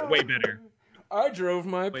 This is way better. I drove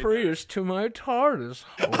my Prius to my TARDIS.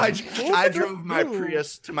 I drove my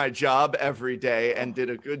Prius to my job every day and did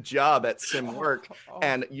a good job at sim work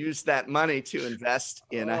and used that money to invest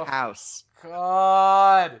in a house.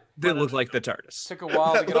 God. That looked like the TARDIS. Took a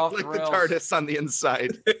while to get off the like rails. the TARDIS on the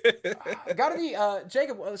inside. Gotta be,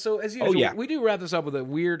 Jacob, so as usual, we do wrap this up with a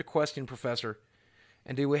weird question, Professor.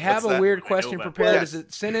 And do we have a weird question prepared? Yes. Is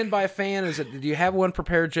it sent in by a fan? Do you have one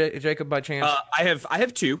prepared, Jacob, by chance? I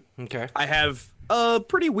have 2. Okay. I have a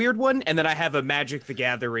pretty weird one, and then I have a Magic the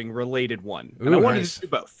Gathering related one. And Ooh, I wanted nice. to do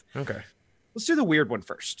both. Okay. Let's do the weird one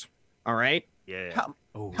first. All right. Yeah.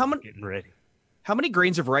 How many- Getting ready. How many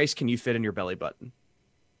grains of rice can you fit in your belly button?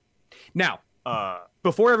 Now,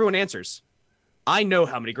 before everyone answers, I know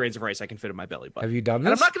how many grains of rice I can fit in my belly button. Have you done And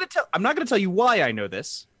this? I'm not gonna tell you why I know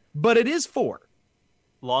this, but it is 4.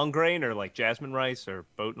 Long grain or like jasmine rice or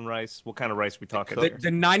boatin rice? What kind of rice we talking The, here?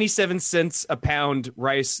 the 97 cents a pound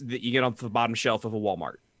rice that you get off the bottom shelf of a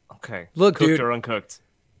Walmart. Okay. Look, cooked dude. or uncooked?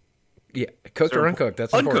 Yeah, cooked or uncooked.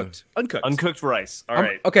 That's important. Uncooked. Uncooked rice. All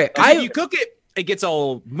right. Okay, If you cook it, it gets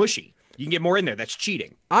all mushy. You can get more in there. That's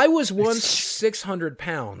cheating. I was once 600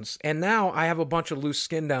 pounds, and now I have a bunch of loose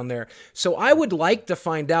skin down there. So I would like to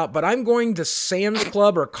find out, but I'm going to Sam's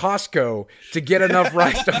Club or Costco to get enough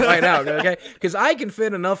rice to find out, okay? Because I can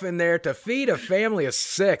fit enough in there to feed a family of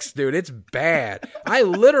 6, dude. It's bad. I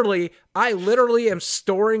literally am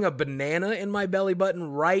storing a banana in my belly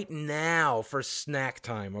button right now for snack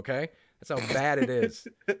time, okay? That's how bad it is.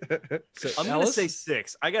 So, I'm going to Ellis? say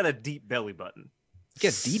 6. I got a deep belly button.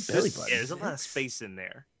 Get deep belly button. Yeah, there's a lot of space in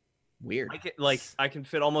there. Weird. I can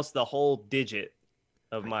fit almost the whole digit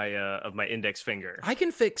of my index finger. I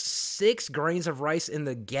can fit 6 grains of rice in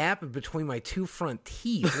the gap between my 2 front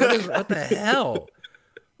teeth. What the hell?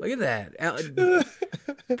 Look at that.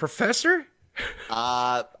 Professor?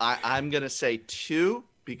 I'm gonna say 2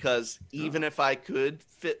 because even if I could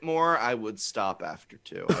fit more, I would stop after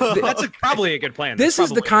 2. That's probably a good plan. This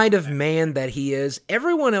That's is the probably- kind of man that he is.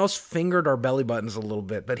 Everyone else fingered our belly buttons a little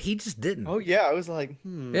bit, but he just didn't. Oh yeah, I was like,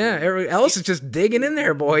 Yeah, Ellis is just digging in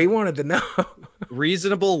there, boy. He wanted to know.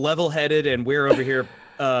 reasonable, level-headed, and we're over here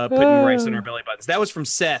putting rice in our belly buttons. That was from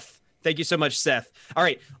Seth. Thank you so much, Seth. All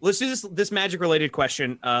right, let's do this magic-related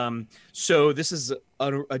question. So this is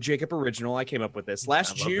a Jacob original. I came up with this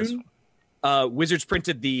last I love this June. Wizards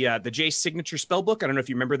printed the Jace signature spell book. I don't know if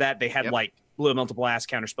you remember that. They had like Blue Elemental Blast,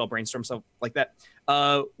 Counter Spell, Brainstorm, stuff like that.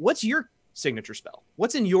 What's your signature spell?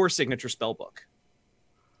 What's in your signature spell book?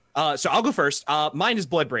 So I'll go first. Mine is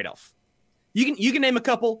Bloodbraid Elf. You can name a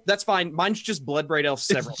couple. That's fine. Mine's just Bloodbraid Elf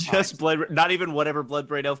several times. Just Blood, not even whatever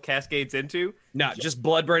Bloodbraid Elf cascades into. No, just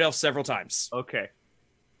Bloodbraid Elf several times. Okay.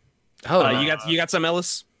 Oh, You got some,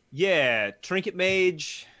 Ellis? Yeah, Trinket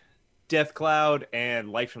Mage, Death Cloud, and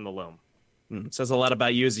Light from the Loam. Says a lot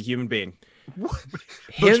about you as a human being.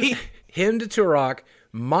 him to Turok,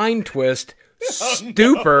 Mind Twist,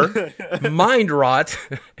 Stupor, Mind Rot,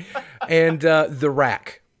 and the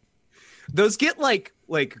Rack. Those get like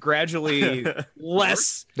gradually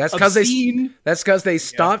less. That's because they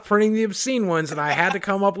stopped printing the obscene ones, and I had to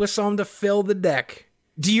come up with some to fill the deck.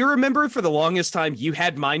 Do you remember for the longest time you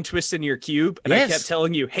had Mind Twist in your cube, and Yes. I kept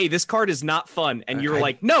telling you, "Hey, this card is not fun," and you were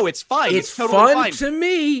like, "No, it's fine. It's totally fun fine." to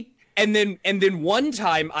me. And then one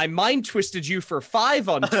time I Mind Twisted you for 5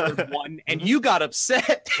 on turn 1, and you got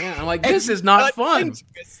upset. Yeah, I'm like, this is not fun.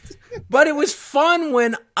 But it was fun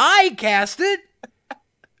when I cast it.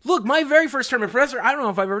 Look, my very first tournament, Professor, I don't know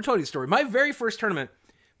if I've ever told you the story. My very first tournament,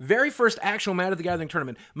 very first actual Magic the Gathering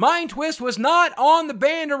tournament, Mind Twist was not on the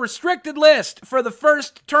banned or restricted list for the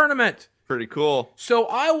first tournament. pretty cool. So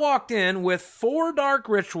I walked in with 4 Dark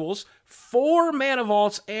Rituals, 4 Mana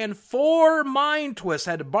Vaults, and 4 Mind Twists.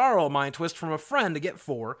 I had to borrow a Mind Twist from a friend to get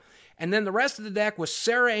 4. And then the rest of the deck was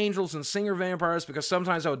Serra Angels and Singer Vampires, because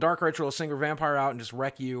sometimes I would Dark Ritual a Singer Vampire out and just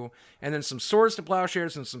wreck you. And then some Swords to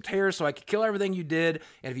Plowshares and some Tears, so I could kill everything you did.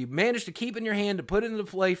 And if you managed to keep it in your hand to put it into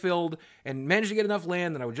the playfield and managed to get enough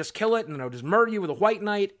land, then I would just kill it, and then I would just murder you with a White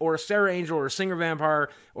Knight or a Serra Angel or a Singer Vampire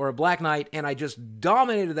or a Black Knight, and I just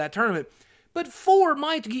dominated that tournament. But 4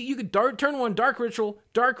 Mind, you could turn 1 Dark Ritual,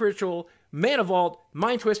 Mana Vault,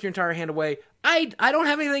 Mind Twist your entire hand away. I don't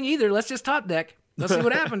have anything either. Let's just top deck. Let's see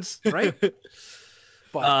what happens, right?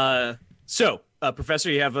 But,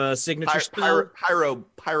 Professor, you have a signature spell.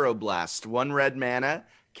 Pyroblast. 1 red mana,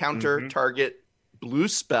 counter target blue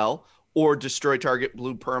spell, or destroy target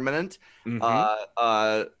blue permanent.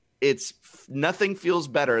 It's nothing feels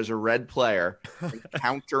better as a red player than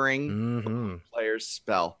countering a player's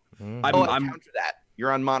spell. I'm counter that.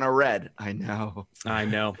 You're on mono red. I know.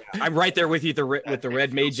 I'm right there with you with the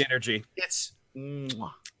red mage energy. It's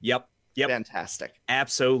Yep. fantastic.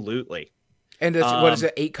 Absolutely. and it's, what is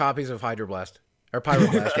it, 8 copies of Hydroblast? Or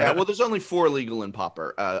Pyroblast, Yeah, right? well, there's only 4 legal in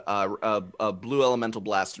Pauper. Blue Elemental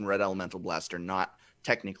Blast and Red Elemental Blast are not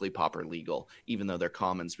technically Pauper legal, even though they're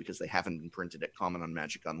commons because they haven't been printed at common on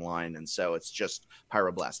Magic Online, and so it's just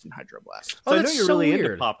Pyroblast and Hydroblast. Oh, So I know that's you're so really into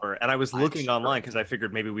weird. Pauper, and I was looking online because I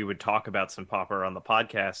figured maybe we would talk about some Pauper on the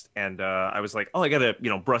podcast, and I was like, oh, I gotta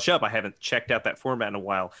brush up. I haven't checked out that format in a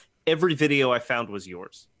while. Every video I found was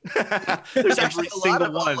yours. There's actually Every single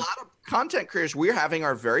a one. lot of content creators. We're having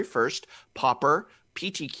our very first Pauper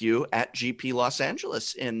PTQ at GP Los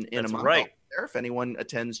Angeles in a That's month. right. there if anyone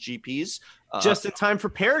attends GPs. Just in time for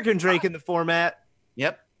Peregrine Drake in the format.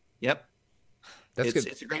 Yep. That's good.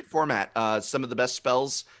 It's a great format. Some of the best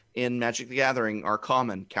spells in Magic the Gathering are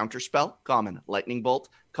common. Counterspell, common. Lightning Bolt,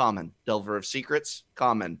 common. Delver of Secrets,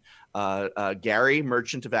 common. Gary,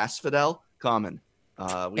 Merchant of Asphodel, common.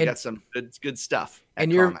 We got some good stuff.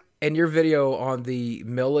 And your video on the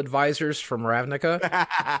mill advisors from Ravnica,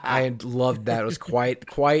 I loved that. It was quite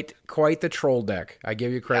the troll deck. I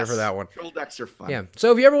give you credit for that one. Troll decks are fun. Yeah.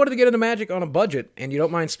 So if you ever wanted to get into Magic on a budget and you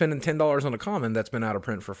don't mind spending $10 on a common that's been out of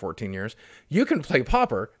print for 14 years, you can play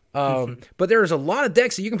Pauper. But there's a lot of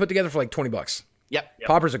decks that you can put together for like $20. Yep.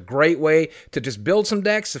 Pauper's a great way to just build some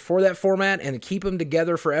decks for that format and keep them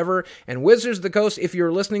together forever. And Wizards of the Coast, if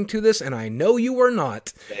you're listening to this, and I know you are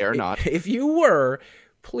not. They are not. If you were,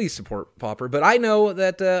 please support Pauper. But I know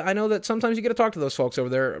that sometimes you get to talk to those folks over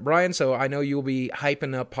there, Brian, so I know you'll be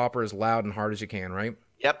hyping up Pauper as loud and hard as you can, right?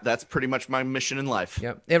 Yep, that's pretty much my mission in life.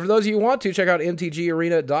 Yep. And for those of you who want to, check out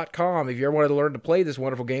mtgarena.com. If you ever wanted to learn to play this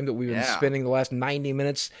wonderful game that we've been spending the last 90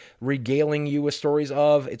 minutes regaling you with stories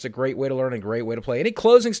of, it's a great way to learn and a great way to play. Any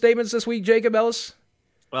closing statements this week, Jacob Ellis?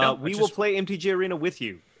 We will play MTG Arena with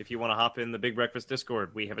you if you want to hop in the Big Breakfast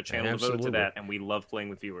Discord. We have a channel devoted to that, and we love playing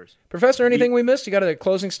with viewers. Professor, anything we missed? You got a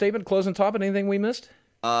closing statement, closing topic, anything we missed?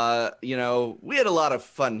 We had a lot of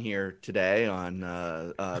fun here today on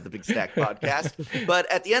the Big Stack podcast. But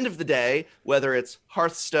at the end of the day, whether it's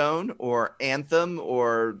Hearthstone or Anthem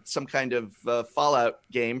or some kind of Fallout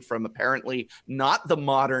game from apparently not the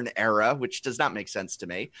modern era, which does not make sense to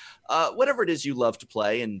me, whatever it is you love to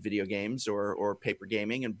play in video games or paper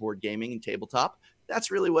gaming and board gaming and tabletop,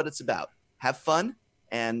 that's really what it's about. Have fun,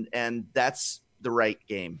 and that's the right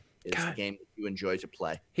game. Is the game that you enjoy to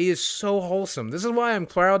play. He is so wholesome. This is why I'm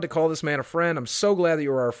proud to call this man a friend. I'm so glad that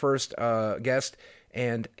you were our first guest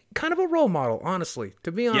and kind of a role model, honestly.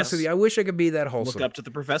 To be honest with you, I wish I could be that wholesome. Look up to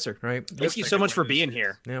the professor. Right? Thank you so much for being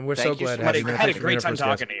here. Yeah, we're so glad to have you. I had a great time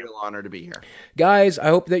talking to you. Real honor to be here. Guys, I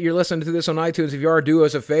hope that you're listening to this on iTunes. If you are, do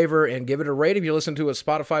us a favor and give it a rate. If you listen to us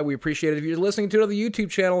on Spotify, we appreciate it. If you're listening to it on the YouTube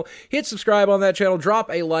channel, hit subscribe on that channel. Drop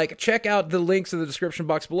a like. Check out the links in the description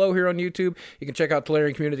box below here on YouTube. You can check out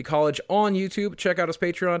Tolarian Community College on YouTube. Check out his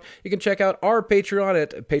Patreon. You can check out our Patreon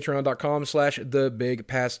at patreon.com/the Big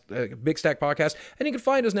Stack Podcast. And you can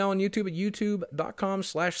find us now on YouTube at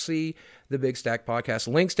youtube.com/the Big Stack Podcast.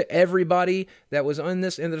 Links to everybody that was on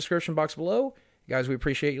this in the description box below. Guys, we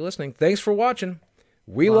appreciate you listening. Thanks for watching.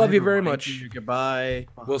 We love you very much. Goodbye.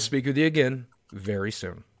 We'll speak with you again very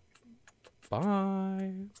soon.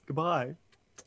 Bye. Goodbye.